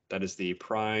Moloch that is the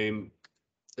prime.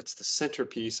 It's the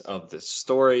centerpiece of this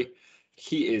story.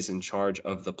 he is in charge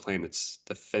of the planet's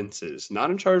defenses.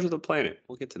 Not in charge of the planet.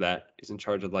 We'll get to that. He's in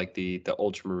charge of like the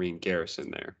Ultramarine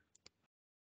garrison there.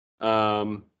 I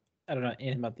don't know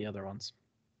anything about the other ones.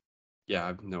 Yeah, I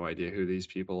have no idea who these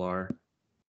people are.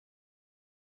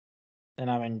 And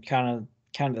I mean, kind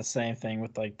of the same thing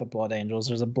with like the Blood Angels.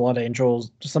 There's some Blood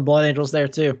Angels there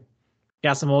too.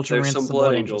 Got some Ultramarines, some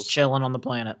Blood Angels chilling on the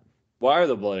planet. Why are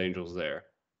the Blood Angels there?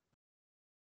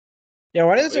 Yeah,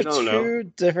 why is there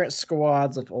two different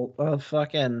squads of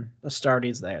fucking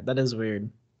Astartes there? That is weird.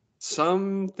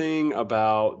 Something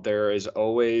about there is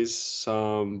always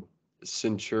some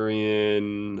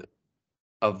Centurion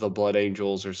of the Blood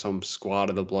Angels or some squad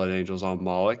of the Blood Angels on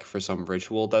Moloch for some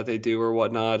ritual that they do or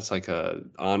whatnot. It's like a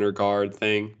honor guard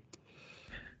thing.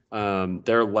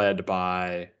 They're led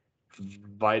by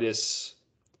Vitus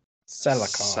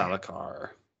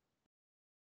Salakar.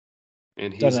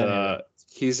 And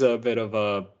he's a bit of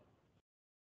a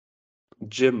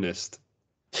gymnast.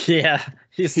 Yeah,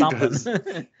 he's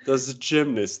something. Does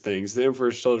gymnast things. The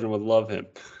Emperor's children would love him.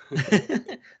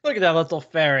 Look at that little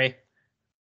fairy.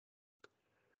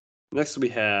 Next we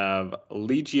have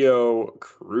Legio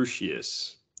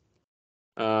Crucius.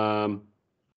 So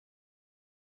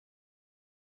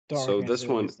this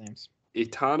one,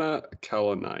 Etana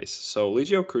Kalanice. So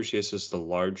Legio Crucius is the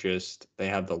largest. They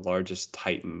have the largest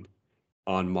Titan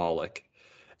on Moloch.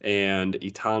 And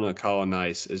Etana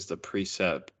Kalanice is the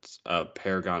precept of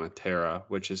Paragon of Terra,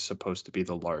 which is supposed to be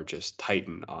the largest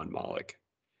Titan on Moloch.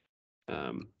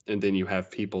 And then you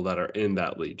have people that are in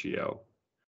that Legio.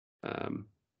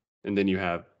 And then you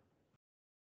have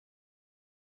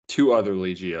two other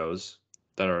Legios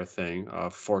that are a thing,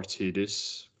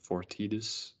 Fortidus,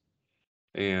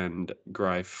 and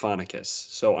Gryphonicus.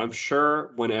 So I'm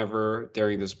sure whenever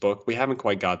during this book, we haven't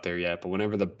quite got there yet, but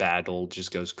whenever the battle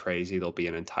just goes crazy, there'll be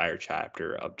an entire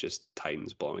chapter of just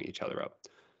Titans blowing each other up.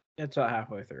 It's about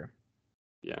halfway through.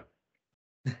 Yeah.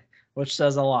 Which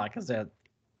says a lot, because they're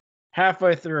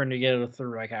halfway through and you get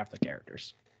through like half the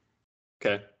characters.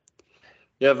 Okay.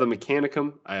 You have the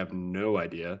Mechanicum. I have no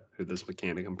idea who this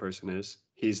Mechanicum person is.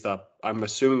 I'm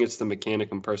assuming it's the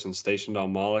Mechanicum person stationed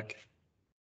on Moloch.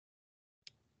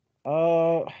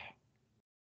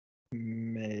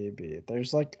 Maybe.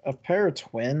 There's like a pair of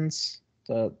twins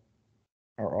that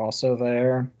are also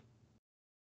there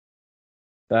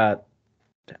that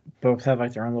both have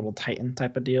like their own little Titan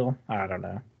type of deal. I don't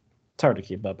know. It's hard to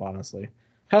keep up, honestly.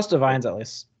 House Divine's at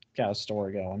least got a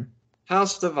story going.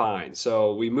 House Divine.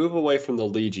 So we move away from the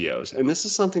Legios, and this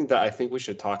is something that I think we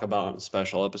should talk about in a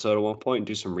special episode at one point and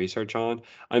do some research on.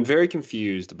 I'm very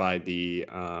confused by the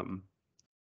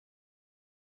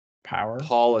power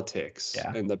politics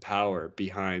and the power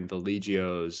behind the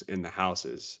Legios and the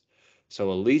houses.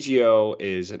 So a Legio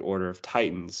is an order of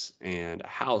Titans, and a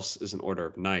house is an order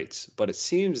of knights. But it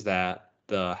seems that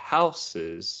the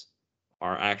houses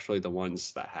are actually the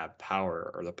ones that have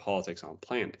power or the politics on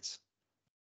planets.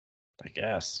 I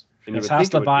guess. And because House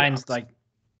Divine's like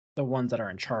the ones that are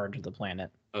in charge of the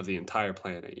planet. Of the entire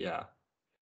planet, yeah.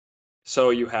 So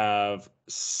you have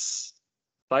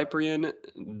Cyprian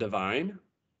Divine.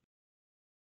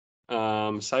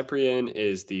 Cyprian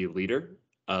is the leader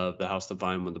of the House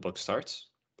Divine when the book starts.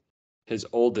 His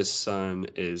oldest son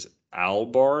is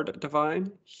Albard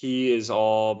Divine. He is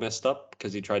all messed up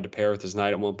because he tried to pair with his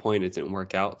knight at one point. It didn't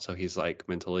work out, so he's like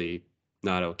mentally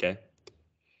not okay.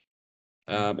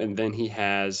 And then he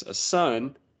has a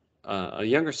son, a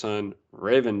younger son,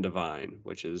 Raven Divine,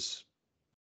 which is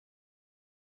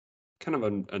kind of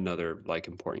another like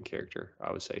important character,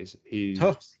 I would say. He's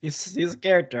a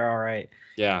character, all right.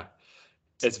 Yeah,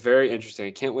 it's very interesting.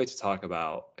 I can't wait to talk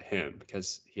about him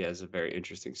because he has a very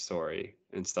interesting story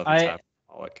and stuff that's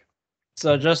happening.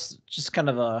 So just kind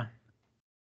of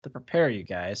to prepare you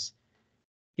guys,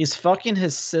 he's fucking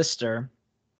his sister,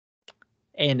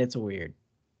 and it's weird.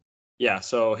 Yeah,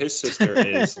 so his sister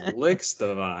is Lix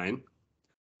Divine,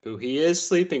 who he is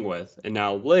sleeping with. And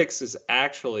now Lix is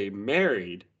actually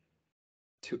married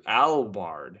to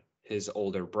Albard, his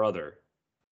older brother.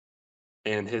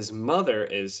 And his mother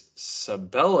is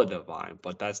Sabella Divine,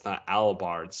 but that's not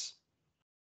Albard's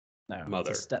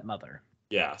mother. It's a stepmother.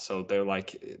 Yeah, so they're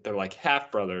like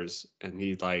half brothers, and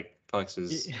he like fucks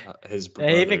his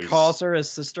brothers. He even calls her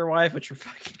his sister wife, which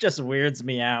fucking just weirds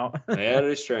me out. That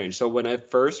is strange. So when I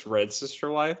first read Sister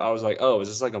Wife, I was like, oh, is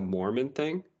this like a Mormon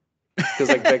thing? Because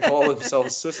like they call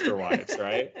themselves sister wives,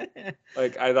 right?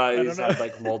 Like I thought he's had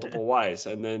like multiple wives,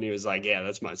 and then he was like, "Yeah,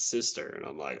 that's my sister," and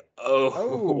I'm like,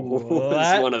 "Oh,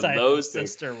 it's one of those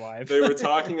things." Sister wife. They were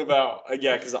talking about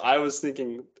yeah, because I was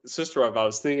thinking sister wife. I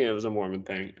was thinking it was a Mormon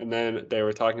thing, and then they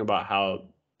were talking about how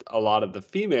a lot of the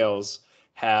females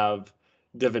have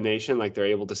divination, like they're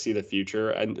able to see the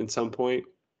future at some point.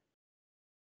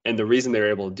 And the reason they were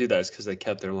able to do that is because they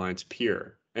kept their lines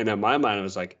pure. And in my mind, I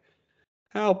was like,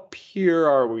 how pure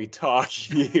are we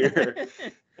talking here?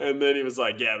 And then he was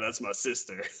like, yeah, that's my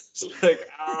sister. It's like,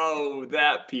 oh,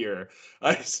 that pure.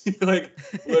 I see like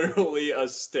literally a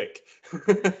stick.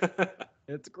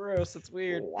 It's gross. It's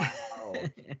weird. Wow.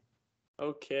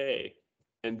 Okay.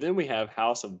 And then we have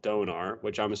House of Donar,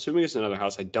 which I'm assuming is another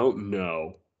house. I don't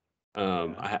know.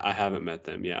 I haven't met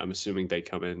them. Yeah, I'm assuming they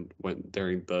come in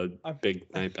during the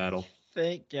big night battle.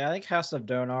 I think House of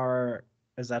Donar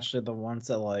is actually the ones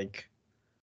that like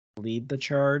lead the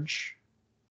charge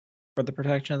for the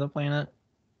protection of the planet.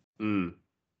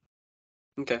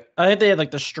 Okay. I think they have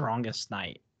like the strongest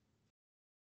knight.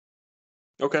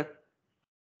 Okay.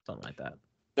 Something like that.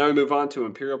 Now we move on to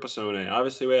Imperial Personae.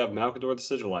 Obviously, we have Malcador the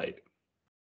Sigillite.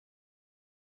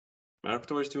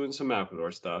 Malcador's doing some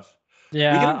Malcador stuff.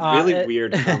 Yeah. We get a really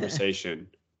weird conversation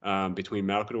between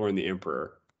Malcador and the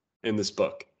Emperor in this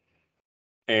book.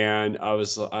 And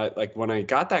like, when I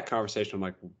got that conversation, I'm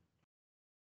like,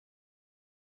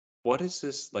 what is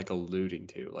this like alluding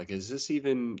to? Like, is this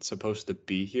even supposed to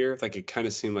be here? Like, it kind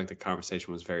of seemed like the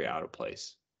conversation was very out of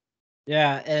place.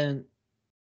 Yeah, and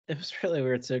it was really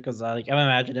weird too, because I'm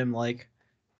imagining him like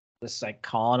just like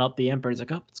calling up the Emperor. He's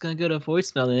like, oh, it's gonna go to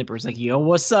voicemail. The Emperor's like, yo,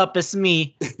 what's up? It's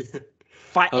me.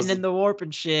 Fighting in the warp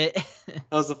and shit.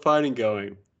 How's the fighting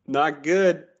going? Not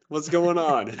good. What's going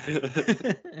on?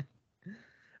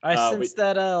 I sensed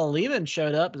that Lehman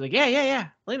showed up. He's like, yeah.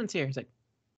 Lehman's here. He's like,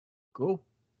 cool.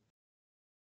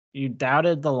 You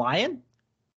doubted the lion?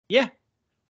 Yeah.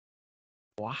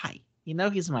 Why? You know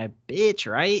he's my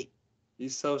bitch, right?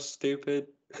 He's so stupid.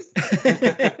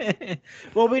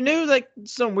 Well, we knew like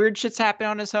some weird shit's happening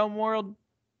on his home world.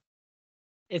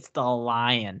 It's the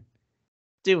lion.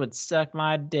 Dude would suck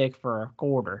my dick for a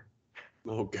quarter.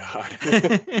 Oh God.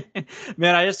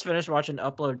 Man, I just finished watching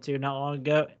Upload 2 not long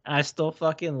ago, and I still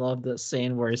fucking love the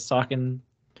scene where he's talking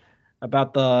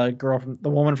about the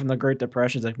woman from the Great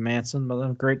Depression. He's like, man, some of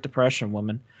the Great Depression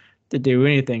woman to do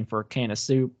anything for a can of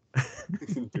soup.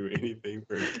 Do anything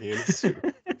for a can of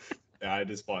soup. Yeah, I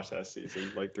just watched that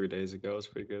season like 3 days ago. It's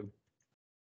pretty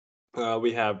good.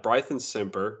 We have Brython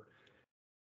Semper,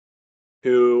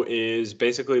 who is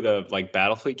basically the like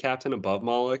Battlefleet captain above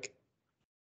Moloch.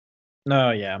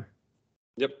 Oh yeah.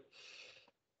 Yep.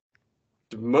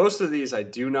 Most of these I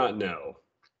do not know.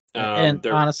 And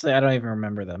honestly, I don't even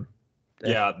remember them.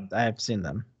 Yeah, I have seen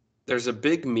them. There's a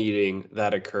big meeting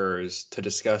that occurs to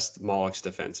discuss Moloch's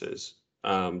defenses,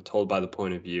 told by the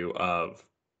point of view of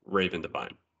Raven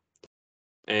Divine.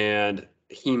 And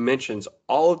he mentions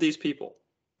all of these people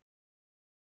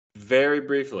very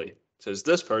briefly. Says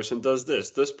this person does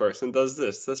this person does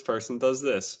this person does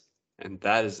this, and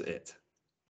that is it.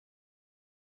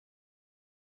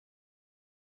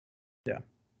 Yeah.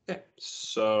 Okay,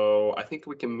 so I think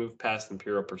we can move past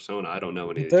Imperial Persona. I don't know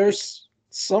any of these. There's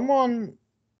someone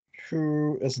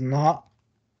who is not.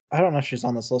 I don't know if she's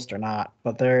on this list or not,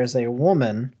 but there is a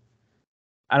woman.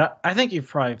 I think you've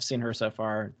probably seen her so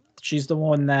far. She's the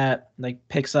one that like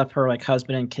picks up her like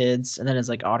husband and kids, and then is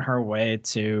like on her way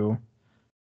to,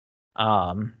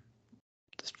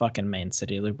 this fucking main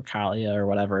city, Lupercalia or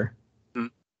whatever.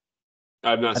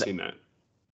 I've not seen that.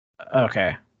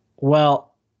 Okay,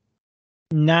 well,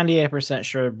 98%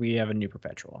 sure we have a new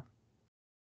perpetual.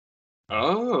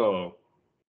 Oh,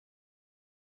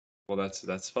 well,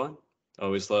 that's fun.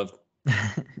 Always love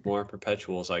more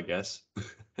perpetuals, I guess.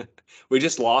 We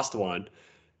just lost one,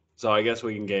 so I guess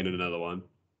we can gain another one.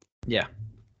 Yeah.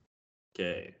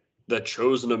 Okay. The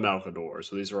Chosen of Malcador.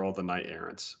 So these are all the Knight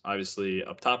Errants. Obviously,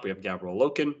 up top we have Gabriel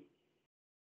Loken.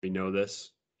 We know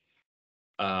this.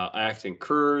 Acton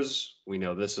Kurz. We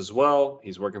know this as well.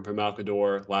 He's working for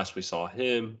Malcador. Last we saw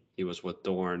him, he was with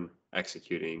Dorn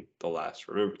executing the last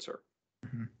Remembrancer.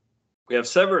 Mm-hmm. We have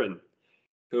Severin,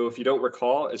 who, if you don't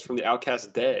recall, is from the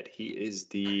Outcast Dead. He is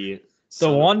the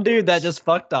one dude that just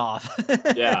fucked off.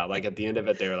 Yeah, like at the end of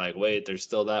it, they were like, wait, there's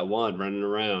still that one running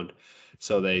around.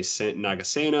 So they sent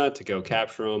Nagasena to go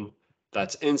capture him.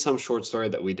 That's in some short story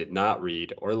that we did not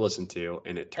read or listen to.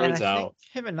 And it turns out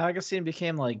him and Nagasena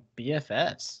became like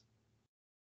BFFs.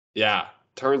 Yeah,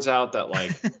 turns out that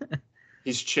like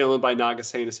he's chilling by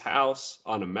Nagasena's house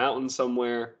on a mountain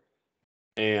somewhere.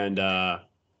 And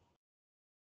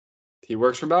he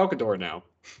works for Malcador now.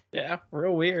 Yeah,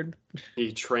 real weird.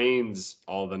 He trains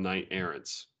all the Knight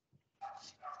Errants.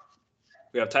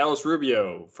 We have Talos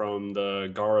Rubio from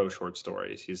the Garo short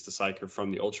stories. He's the psyker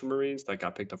from the Ultramarines that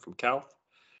got picked up from Calth.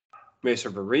 Maester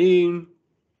Vereen,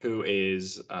 who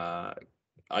is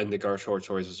in the Gar short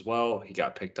stories as well. He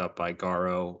got picked up by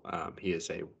Garo. He is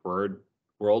a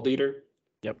world eater.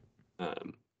 Yep.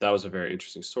 That was a very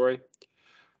interesting story.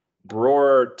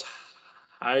 Bror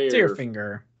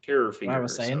Tearfinger. Tearfinger. I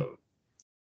was saying. So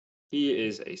he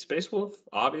is a space wolf,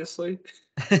 obviously.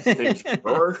 His name's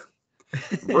Bror.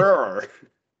 Bror.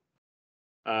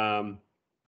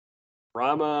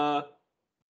 Rama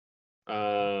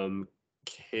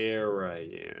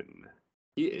Karayan.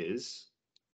 He is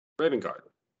Raven Guard.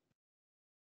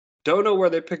 Don't know where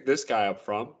they picked this guy up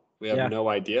from. We have no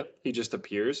idea. He just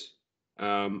appears.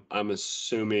 I'm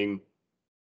assuming.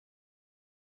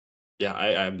 Yeah,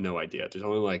 I have no idea. There's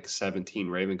only like 17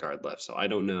 Raven Guard left, so I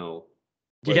don't know.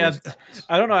 Yeah,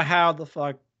 I don't know how the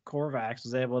fuck Korvax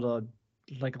was able to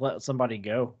like let somebody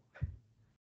go.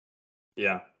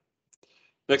 Yeah.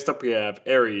 Next up, we have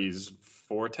Ares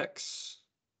Vortex.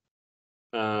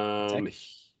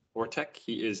 Vortex.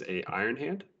 He is a Iron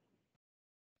Hand.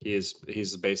 He's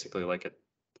basically like a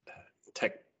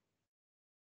tech.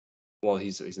 Well,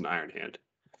 he's an Iron Hand.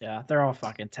 Yeah, they're all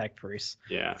fucking tech priests.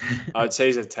 Yeah, I'd say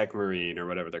he's a tech marine or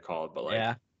whatever they're called, but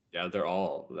like, yeah, they're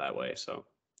all that way. So,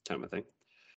 kind of a thing.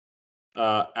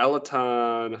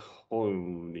 Alaton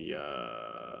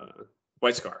Honia,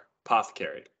 White Scar,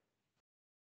 Apothecary.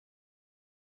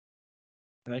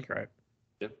 I think you're right.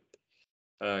 Yep.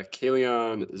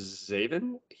 Kalion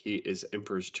Zaven, he is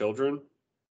Emperor's Children.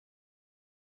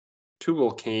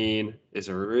 Tubal Cain is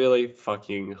a really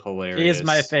fucking hilarious. He is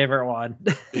my favorite one.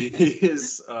 he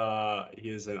is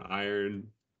an Iron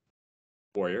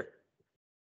Warrior.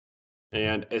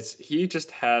 And he just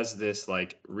has this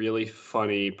like really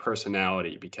funny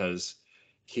personality because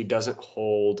he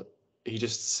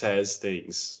just says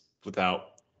things without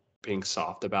being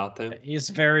soft about them. He's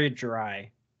very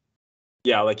dry.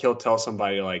 Yeah, like he'll tell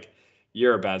somebody like,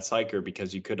 you're a bad psyker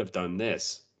because you could have done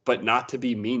this, but not to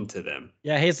be mean to them.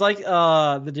 Yeah, he's like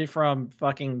the dude from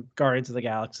fucking Guardians of the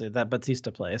Galaxy that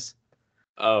Batista plays.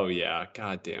 Oh yeah,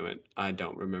 god damn it. I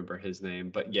don't remember his name,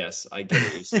 but yes, I get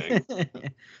what you're saying.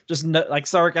 Just like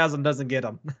sarcasm doesn't get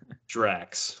him.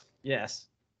 Drax. Yes.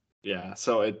 Yeah,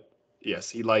 so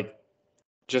he like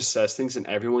just says things and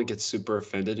everyone gets super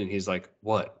offended and he's like,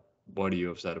 what are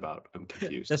you upset about? I'm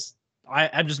confused.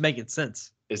 I'm just making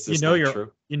sense. Is this not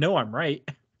true? You know I'm right.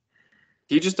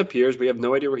 He just appears. We have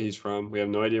no idea where he's from. We have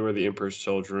no idea where the Emperor's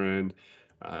Children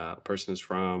person is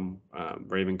from.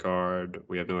 Raven Guard.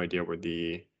 We have no idea where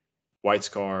the White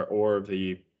Scar or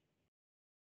the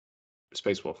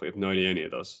Space Wolf. We have no idea any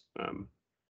of those. Yeah,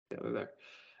 they're there.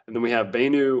 And then we have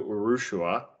Benu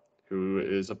Urushua, who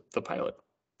is the pilot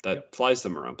that flies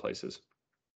them around places.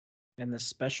 And this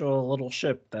special little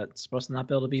ship that's supposed to not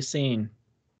be able to be seen,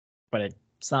 but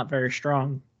it's not very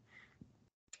strong.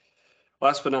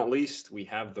 Last but not least, we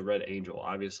have the Red Angel.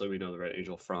 Obviously, we know the Red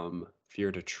Angel from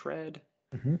Fear to Tread.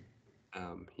 Mm-hmm.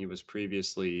 He was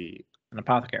previously an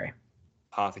apothecary.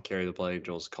 The Blood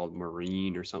Angel is called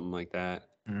Marine or something like that.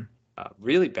 Mm.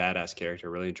 Really badass character.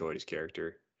 Really enjoyed his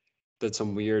character. Did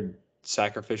some weird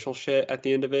sacrificial shit at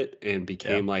the end of it and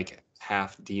became like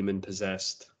half demon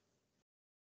possessed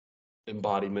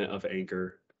embodiment of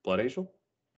Anchor Blood Angel.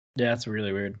 Yeah, it's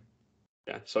really weird.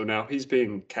 Yeah, so now he's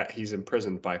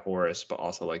imprisoned by Horus, but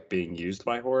also like being used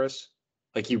by Horus.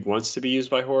 Like he wants to be used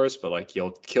by Horus, but like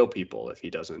he'll kill people if he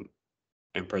doesn't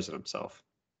imprison himself.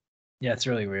 Yeah, it's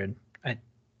really weird.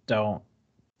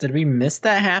 Did we miss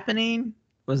that happening?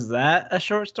 Was that a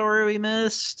short story we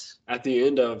missed? At the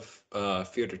end of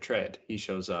Fear to Tread, he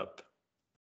shows up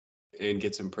and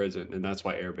gets imprisoned, and that's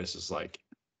why Erebus is like,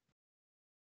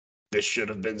 this should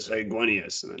have been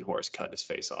Sanguinius, and then Horus cut his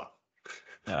face off.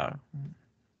 Oh.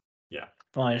 Yeah.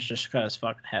 Well, I just cut his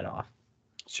fucking head off.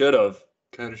 Should have.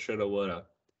 Kind of should have, would have.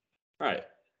 All right.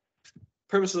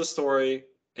 Premise of the story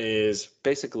is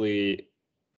basically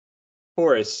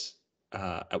Horus,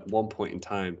 at one point in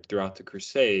time throughout the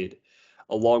Crusade,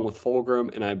 along with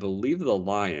Fulgrim and I believe the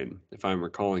Lion, if I'm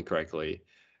recalling correctly,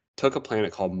 took a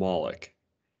planet called Moloch.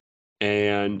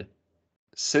 And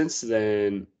since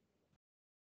then,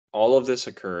 all of this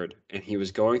occurred, and he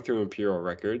was going through Imperial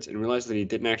records and realized that he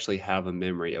didn't actually have a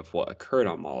memory of what occurred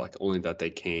on Moloch, only that they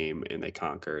came and they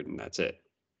conquered, and that's it.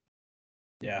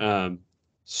 Yeah.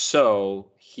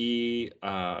 So he,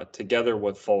 together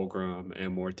with Fulgrim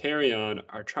and Mortarion,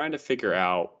 are trying to figure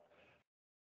out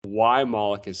why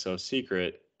Moloch is so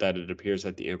secret that it appears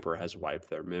that the Emperor has wiped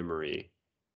their memory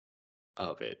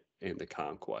of it in the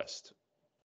conquest.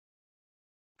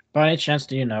 By any chance,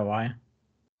 do you know why?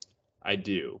 I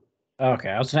do. Okay,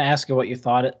 I was going to ask you what you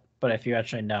thought it, but if you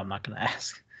actually know, I'm not going to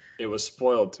ask. It was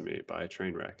spoiled to me by a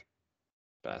train wreck.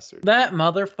 Bastard. That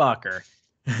motherfucker.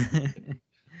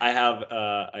 I have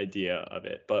an idea of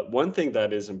it. But one thing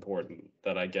that is important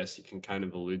that I guess you can kind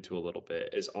of allude to a little bit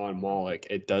is on Moloch,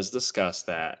 it does discuss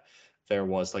that there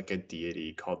was like a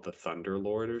deity called the Thunder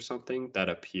Lord or something that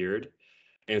appeared.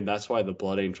 And that's why the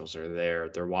Blood Angels are there.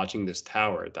 They're watching this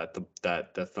tower that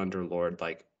the Thunder Lord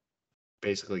like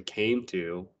basically came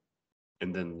to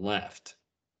and then left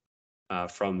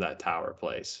from that tower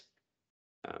place.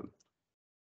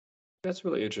 That's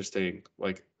really interesting.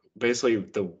 Like basically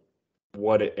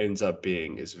what it ends up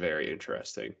being is very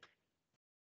interesting.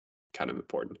 Kind of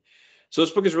important. So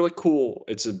this book is really cool.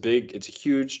 It's a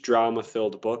huge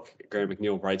drama-filled book. Graham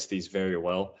McNeill writes these very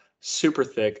well. Super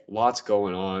thick, lots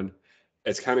going on.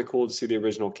 It's kind of cool to see the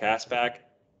original cast back.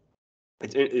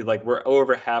 Like we're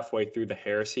over halfway through the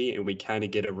Heresy, and we kind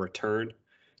of get a return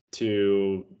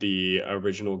to the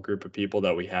original group of people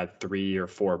that we had 3 or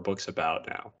 4 books about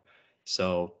now.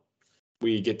 So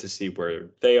we get to see where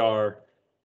they are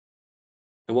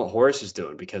and what Horus is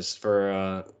doing, because for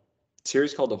a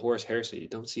series called The Horus Heresy, you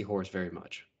don't see Horus very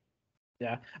much.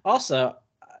 Yeah. Also,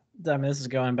 I mean, this is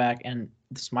going back, and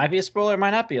this might be a spoiler,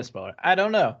 might not be a spoiler. I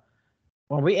don't know.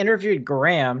 When we interviewed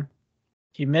Graham,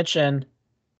 he mentioned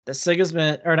that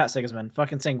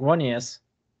fucking Sanguinius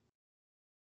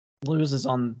loses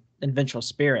on Vengeful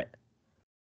Spirit.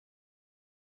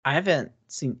 I haven't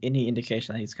seen any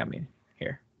indication that he's coming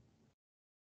here.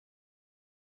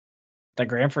 Did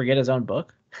Graham forget his own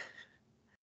book?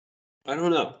 I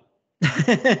don't know.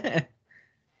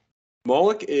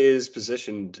 Moloch is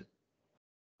positioned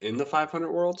in the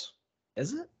 500 worlds.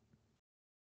 Is it?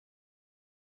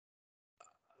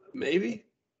 Maybe.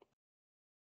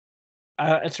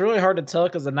 It's really hard to tell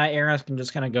because the Knight Errants can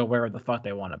just kind of go wherever the fuck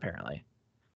they want, apparently.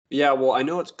 Yeah, well, I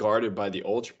know it's guarded by the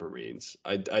Ultramarines.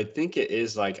 I think it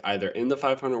is like either in the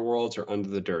 500 worlds or under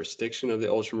the jurisdiction of the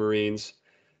Ultramarines.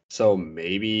 So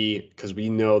maybe, because we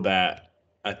know that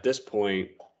at this point,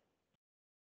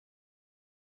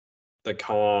 the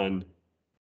Khan.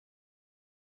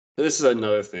 This is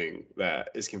another thing that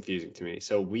is confusing to me.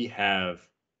 So we have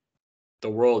the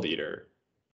World Eater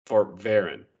for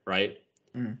Varen, right?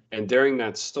 Mm. And during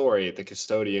that story, the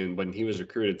Custodian, when he was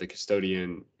recruited, the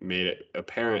Custodian made it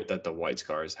apparent that the White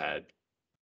Scars had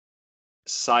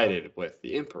sided with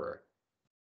the Emperor.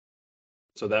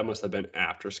 So that must have been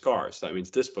after Scars. That means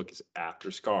this book is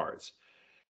after Scars.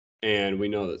 And we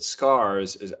know that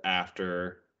Scars is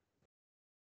after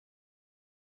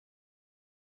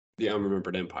the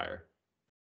Unremembered Empire.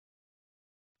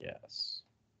 Yes.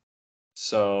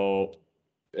 So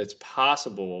it's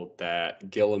possible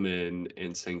that Gilliman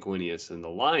and Sanguinius and the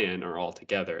Lion are all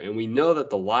together. And we know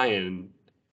that the Lion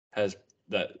has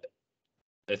that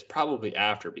it's probably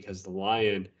after, because the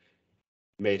Lion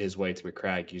made his way to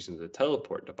McCrag using the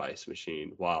teleport device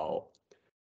machine, while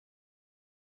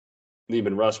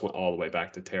Neiman Russ went all the way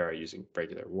back to Terra using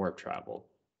regular warp travel.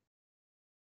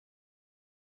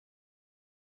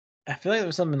 I feel like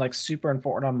there's something like super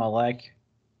important on my leg.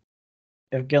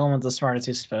 If Gilliman's as smart as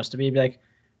he's supposed to be like,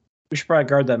 we should probably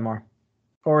guard that more.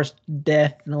 Horus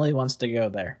definitely wants to go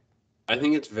there. I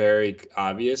think it's very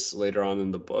obvious later on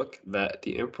in the book that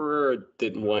the Emperor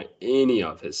didn't want any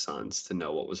of his sons to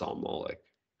know what was on Moloch.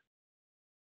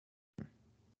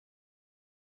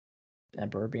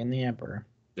 Emperor being the Emperor.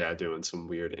 Yeah, doing some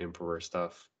weird Emperor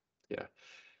stuff. Yeah.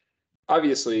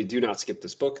 Obviously, do not skip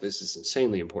this book. This is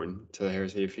insanely important to the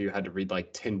Heresy. If you had to read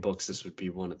like 10 books, this would be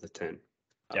one of the 10,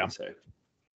 I would say.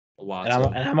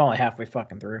 And I'm only halfway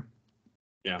fucking through.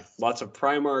 Yeah, lots of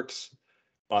Primarchs,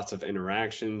 lots of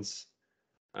interactions.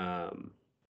 Gavril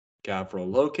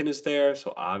Loken is there,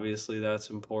 so obviously that's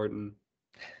important.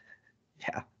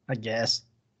 Yeah, I guess.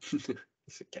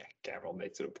 Okay, Gavril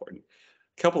makes it important.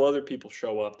 A couple other people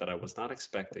show up that I was not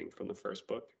expecting from the first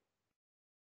book.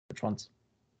 Which ones?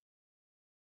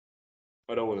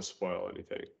 I don't want to spoil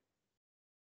anything.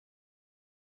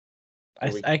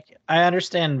 I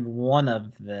understand one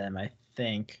of them, I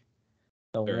think.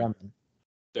 The woman.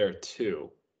 There are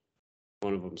 2.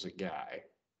 One of them's a guy.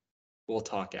 We'll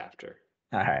talk after.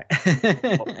 All right.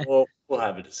 we'll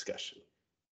have a discussion.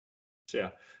 So yeah,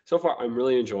 so far I'm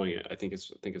really enjoying it. I think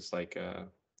it's like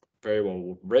very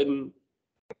well written.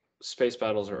 Space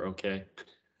battles are okay.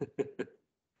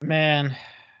 Man,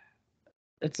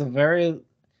 it's the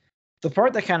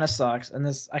part that kind of sucks, and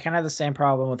this I kind of have the same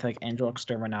problem with like Angel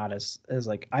Exterminatus, is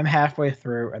like I'm halfway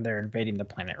through and they're invading the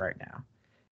planet right now.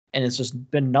 And it's just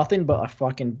been nothing but a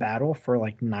fucking battle for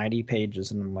like 90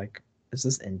 pages, and I'm like, is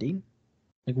this ending?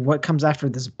 Like, what comes after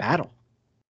this battle?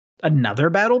 Another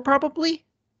battle, probably?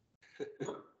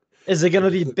 Is it going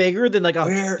to be bigger than like a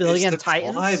billion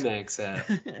Titans? Climax at?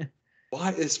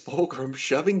 Why is Fulgrim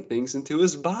shoving things into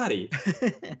his body?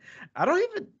 I don't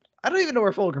even know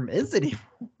where Fulgrim is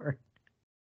anymore.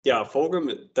 Yeah,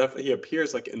 Fulgrim definitely he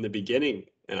appears like in the beginning,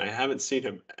 and I haven't seen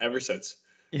him ever since.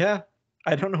 Yeah,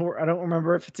 I don't know. I don't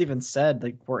remember if it's even said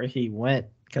like where he went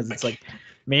because it's like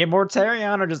me and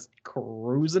Mortarion are just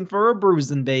cruising for a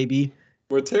bruising, baby.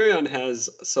 Mortarion has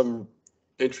some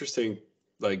interesting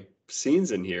like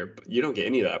scenes in here, but you don't get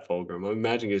any of that Fulgrim. I'm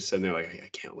imagining you sitting there like, I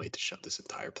can't wait to shove this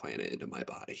entire planet into my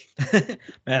body.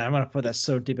 Man, I'm gonna put that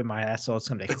so deep in my asshole, it's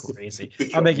gonna be crazy.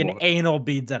 I'm making anal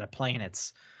beads out of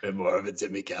planets. And more of a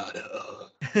demigod.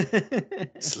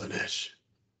 Slanesh.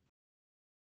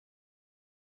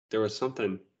 There was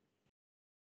something.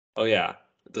 Oh yeah,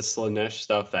 the Slanesh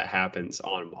stuff that happens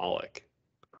on Moloch.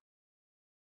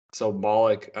 So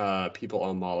Moloch, people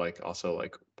on Moloch also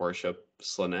like worship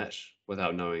Slanesh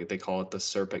without knowing. They call it the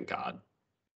serpent god.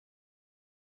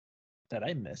 Did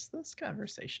I miss this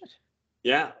conversation?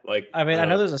 Yeah, like I mean, I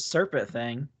know there's a serpent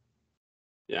thing.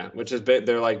 Yeah, which is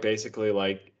they're like basically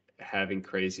like having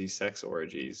crazy sex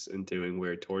orgies and doing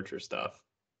weird torture stuff.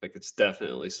 Like it's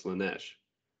definitely Slanesh.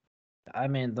 I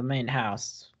mean, the main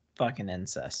house, fucking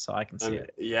incest, so I can see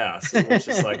it. Yeah, so it's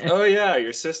just like, oh yeah,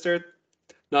 your sister.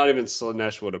 Not even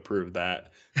Slanesh would approve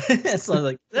that. So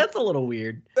like, that's a little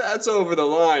weird. That's over the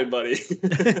line, buddy.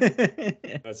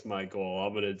 That's my goal.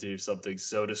 I'm gonna do something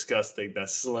so disgusting that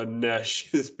Slanesh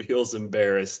feels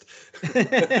embarrassed.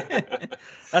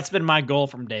 That's been my goal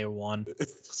from day one.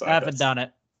 Sorry, I haven't done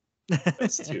it.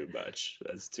 That's too much.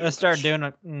 That's too Let's start much. doing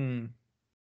it.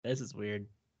 This is weird.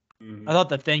 I thought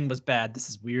the thing was bad. This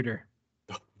is weirder.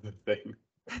 The thing.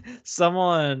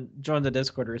 Someone joined the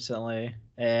Discord recently,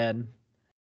 and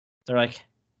they're like,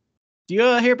 "Do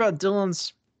you hear about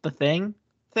Dylan's the thing?"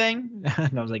 And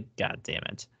I was like, "God damn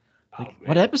it! Like,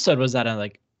 what episode was that?" And I'm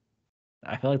like,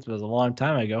 I feel like it was a long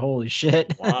time ago. Holy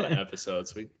shit! A lot of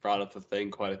episodes. We brought up the thing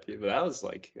quite a few, but that was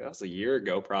a year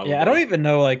ago, probably. Yeah, I don't even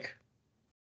know like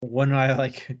when I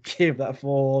like gave that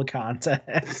full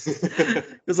context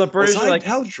because I'm pretty sure like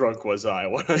how drunk was I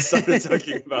when I started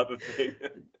talking about the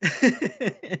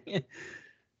thing?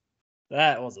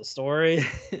 That was a story.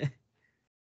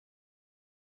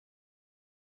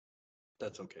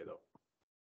 That's okay though.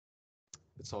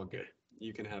 It's all good.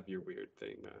 You can have your weird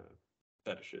thing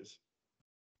fetishes.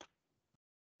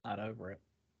 Not over it.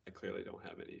 I clearly don't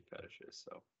have any fetishes,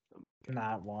 so okay.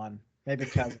 Not one. Maybe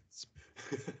cousins.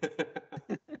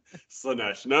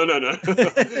 Slanesh. No.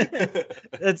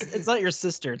 It's not your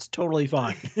sister. It's totally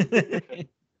fine. Good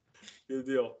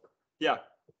deal. Yeah,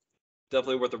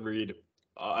 definitely worth a read.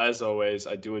 As always,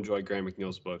 I do enjoy Graham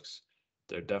McNeill's books.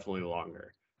 They're definitely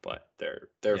longer, but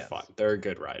they're fun. They're a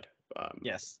good ride.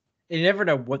 Yes. You never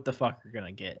know what the fuck you're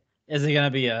gonna get. Is it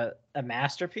gonna be a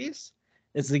masterpiece?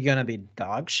 Is it gonna be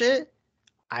dog shit?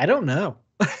 I don't know.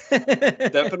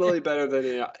 Definitely better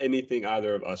than anything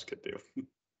either of us could do.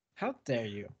 How dare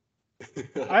you?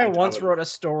 I once wrote a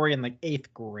story in like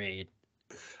 8th grade,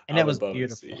 and it was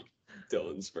beautiful.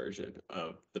 Dylan's version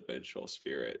of the Vengeful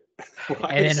Spirit.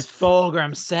 And then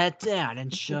Fulgrim sat down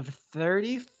and shoved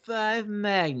 35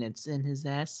 magnets in his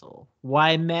asshole.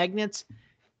 Why magnets?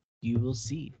 You will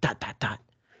see. ...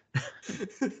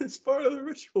 It's part of the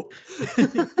ritual.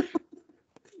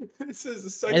 This is the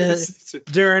second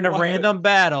during a random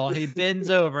battle, he bends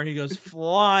over and he goes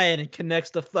flying and connects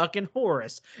to fucking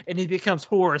Horus, and he becomes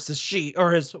Horus's sheet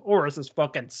or his Horus's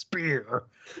fucking spear.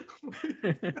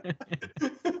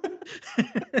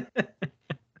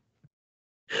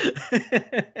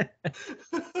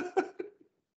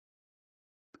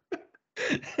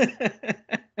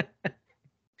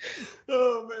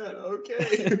 Oh man,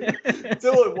 okay.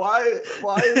 Dylan, why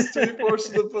is 3/4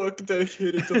 of the book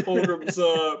dedicated to Fulgrim's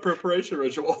preparation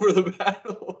ritual for the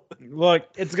battle? Look,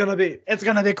 it's gonna be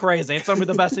crazy. It's gonna be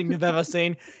the best thing you've ever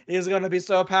seen. He's gonna be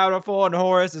so powerful, and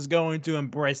Horus is going to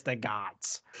embrace the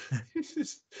gods.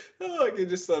 I can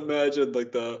just imagine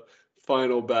like the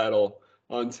final battle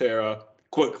on Terra.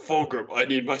 Quick, Fulgrim, I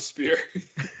need my spear.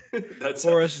 That's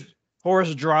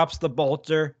Horus drops the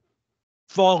bolter.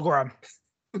 Fulgrim,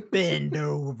 bend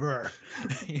over.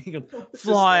 He goes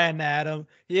flying at him.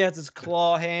 He has his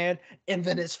claw hand and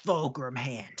then his Fulgrim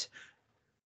hand.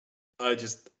 I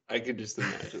could just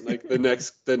imagine like the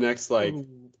next like.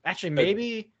 Actually,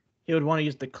 maybe he would want to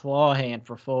use the claw hand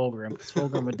for Fulgrim because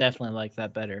Fulgrim would definitely like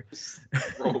that better.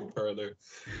 Roll further.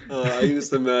 I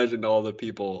just imagine all the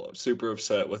people super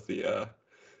upset with the.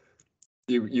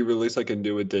 You release like a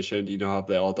new edition, you know how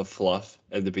all the fluff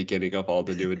at the beginning of all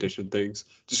the new edition things,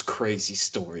 just crazy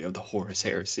story of the Horus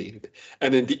Heresy,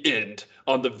 and then the end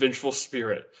on the Vengeful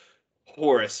Spirit.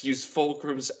 Horus used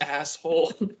Fulgrim's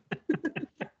asshole.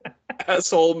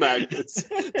 asshole magnets.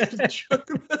 Chuck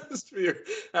the spear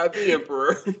at the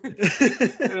Emperor.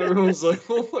 And everyone's like,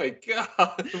 oh my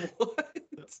god, what?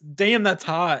 Damn, that's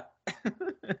hot.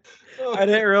 I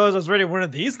didn't realize I was reading one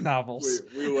of these novels.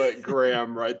 We let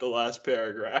Graham write the last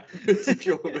paragraph. It's a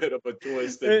little bit of a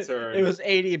twisted turn. It was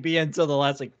 80B until the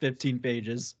last 15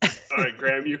 pages. All right,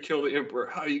 Graham, you kill the Emperor.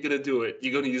 How are you going to do it?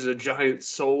 You going to use a giant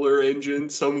solar engine,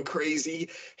 some crazy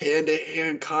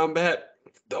hand-to-hand combat?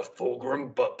 The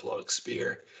Fulgrim butt plug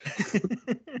spear.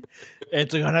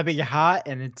 It's going to be hot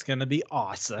and it's going to be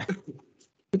awesome.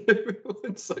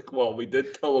 It's like, well, we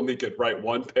did tell him he could write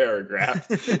one paragraph.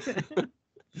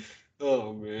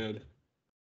 Oh, man.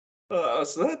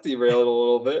 So that derailed a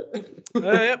little bit.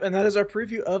 Yep, and that is our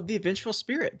preview of The Vengeful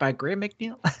Spirit by Graham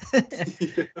McNeill.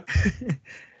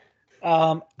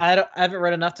 I haven't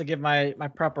read enough to give my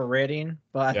proper rating,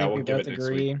 but I think we both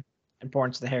agree,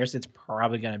 importance to the Heresy, it's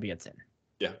probably going to be a 10.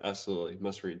 Yeah, absolutely.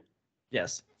 Must read.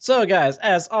 Yes. So, guys,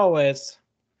 as always,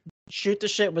 shoot the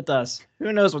shit with us.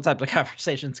 Who knows what type of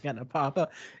conversation's going to pop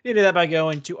up. You do that by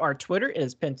going to our Twitter. It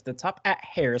is pinned to the top at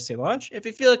Heresy Launch. If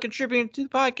you feel like contributing to the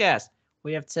podcast,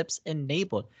 we have tips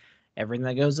enabled. Everything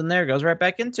that goes in there goes right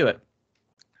back into it.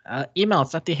 Email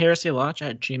us at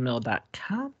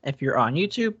theheresylaunch@gmail.com. If you're on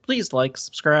YouTube, please like,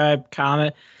 subscribe,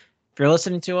 comment. If you're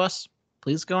listening to us,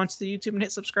 please go into the YouTube and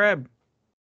hit subscribe.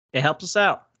 It helps us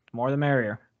out. The more the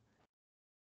merrier.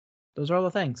 Those are all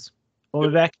the things. We'll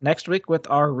be back next week with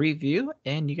our review,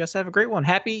 and you guys have a great one.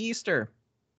 Happy Easter.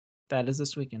 That is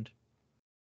this weekend.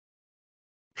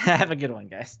 Have a good one,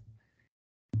 guys.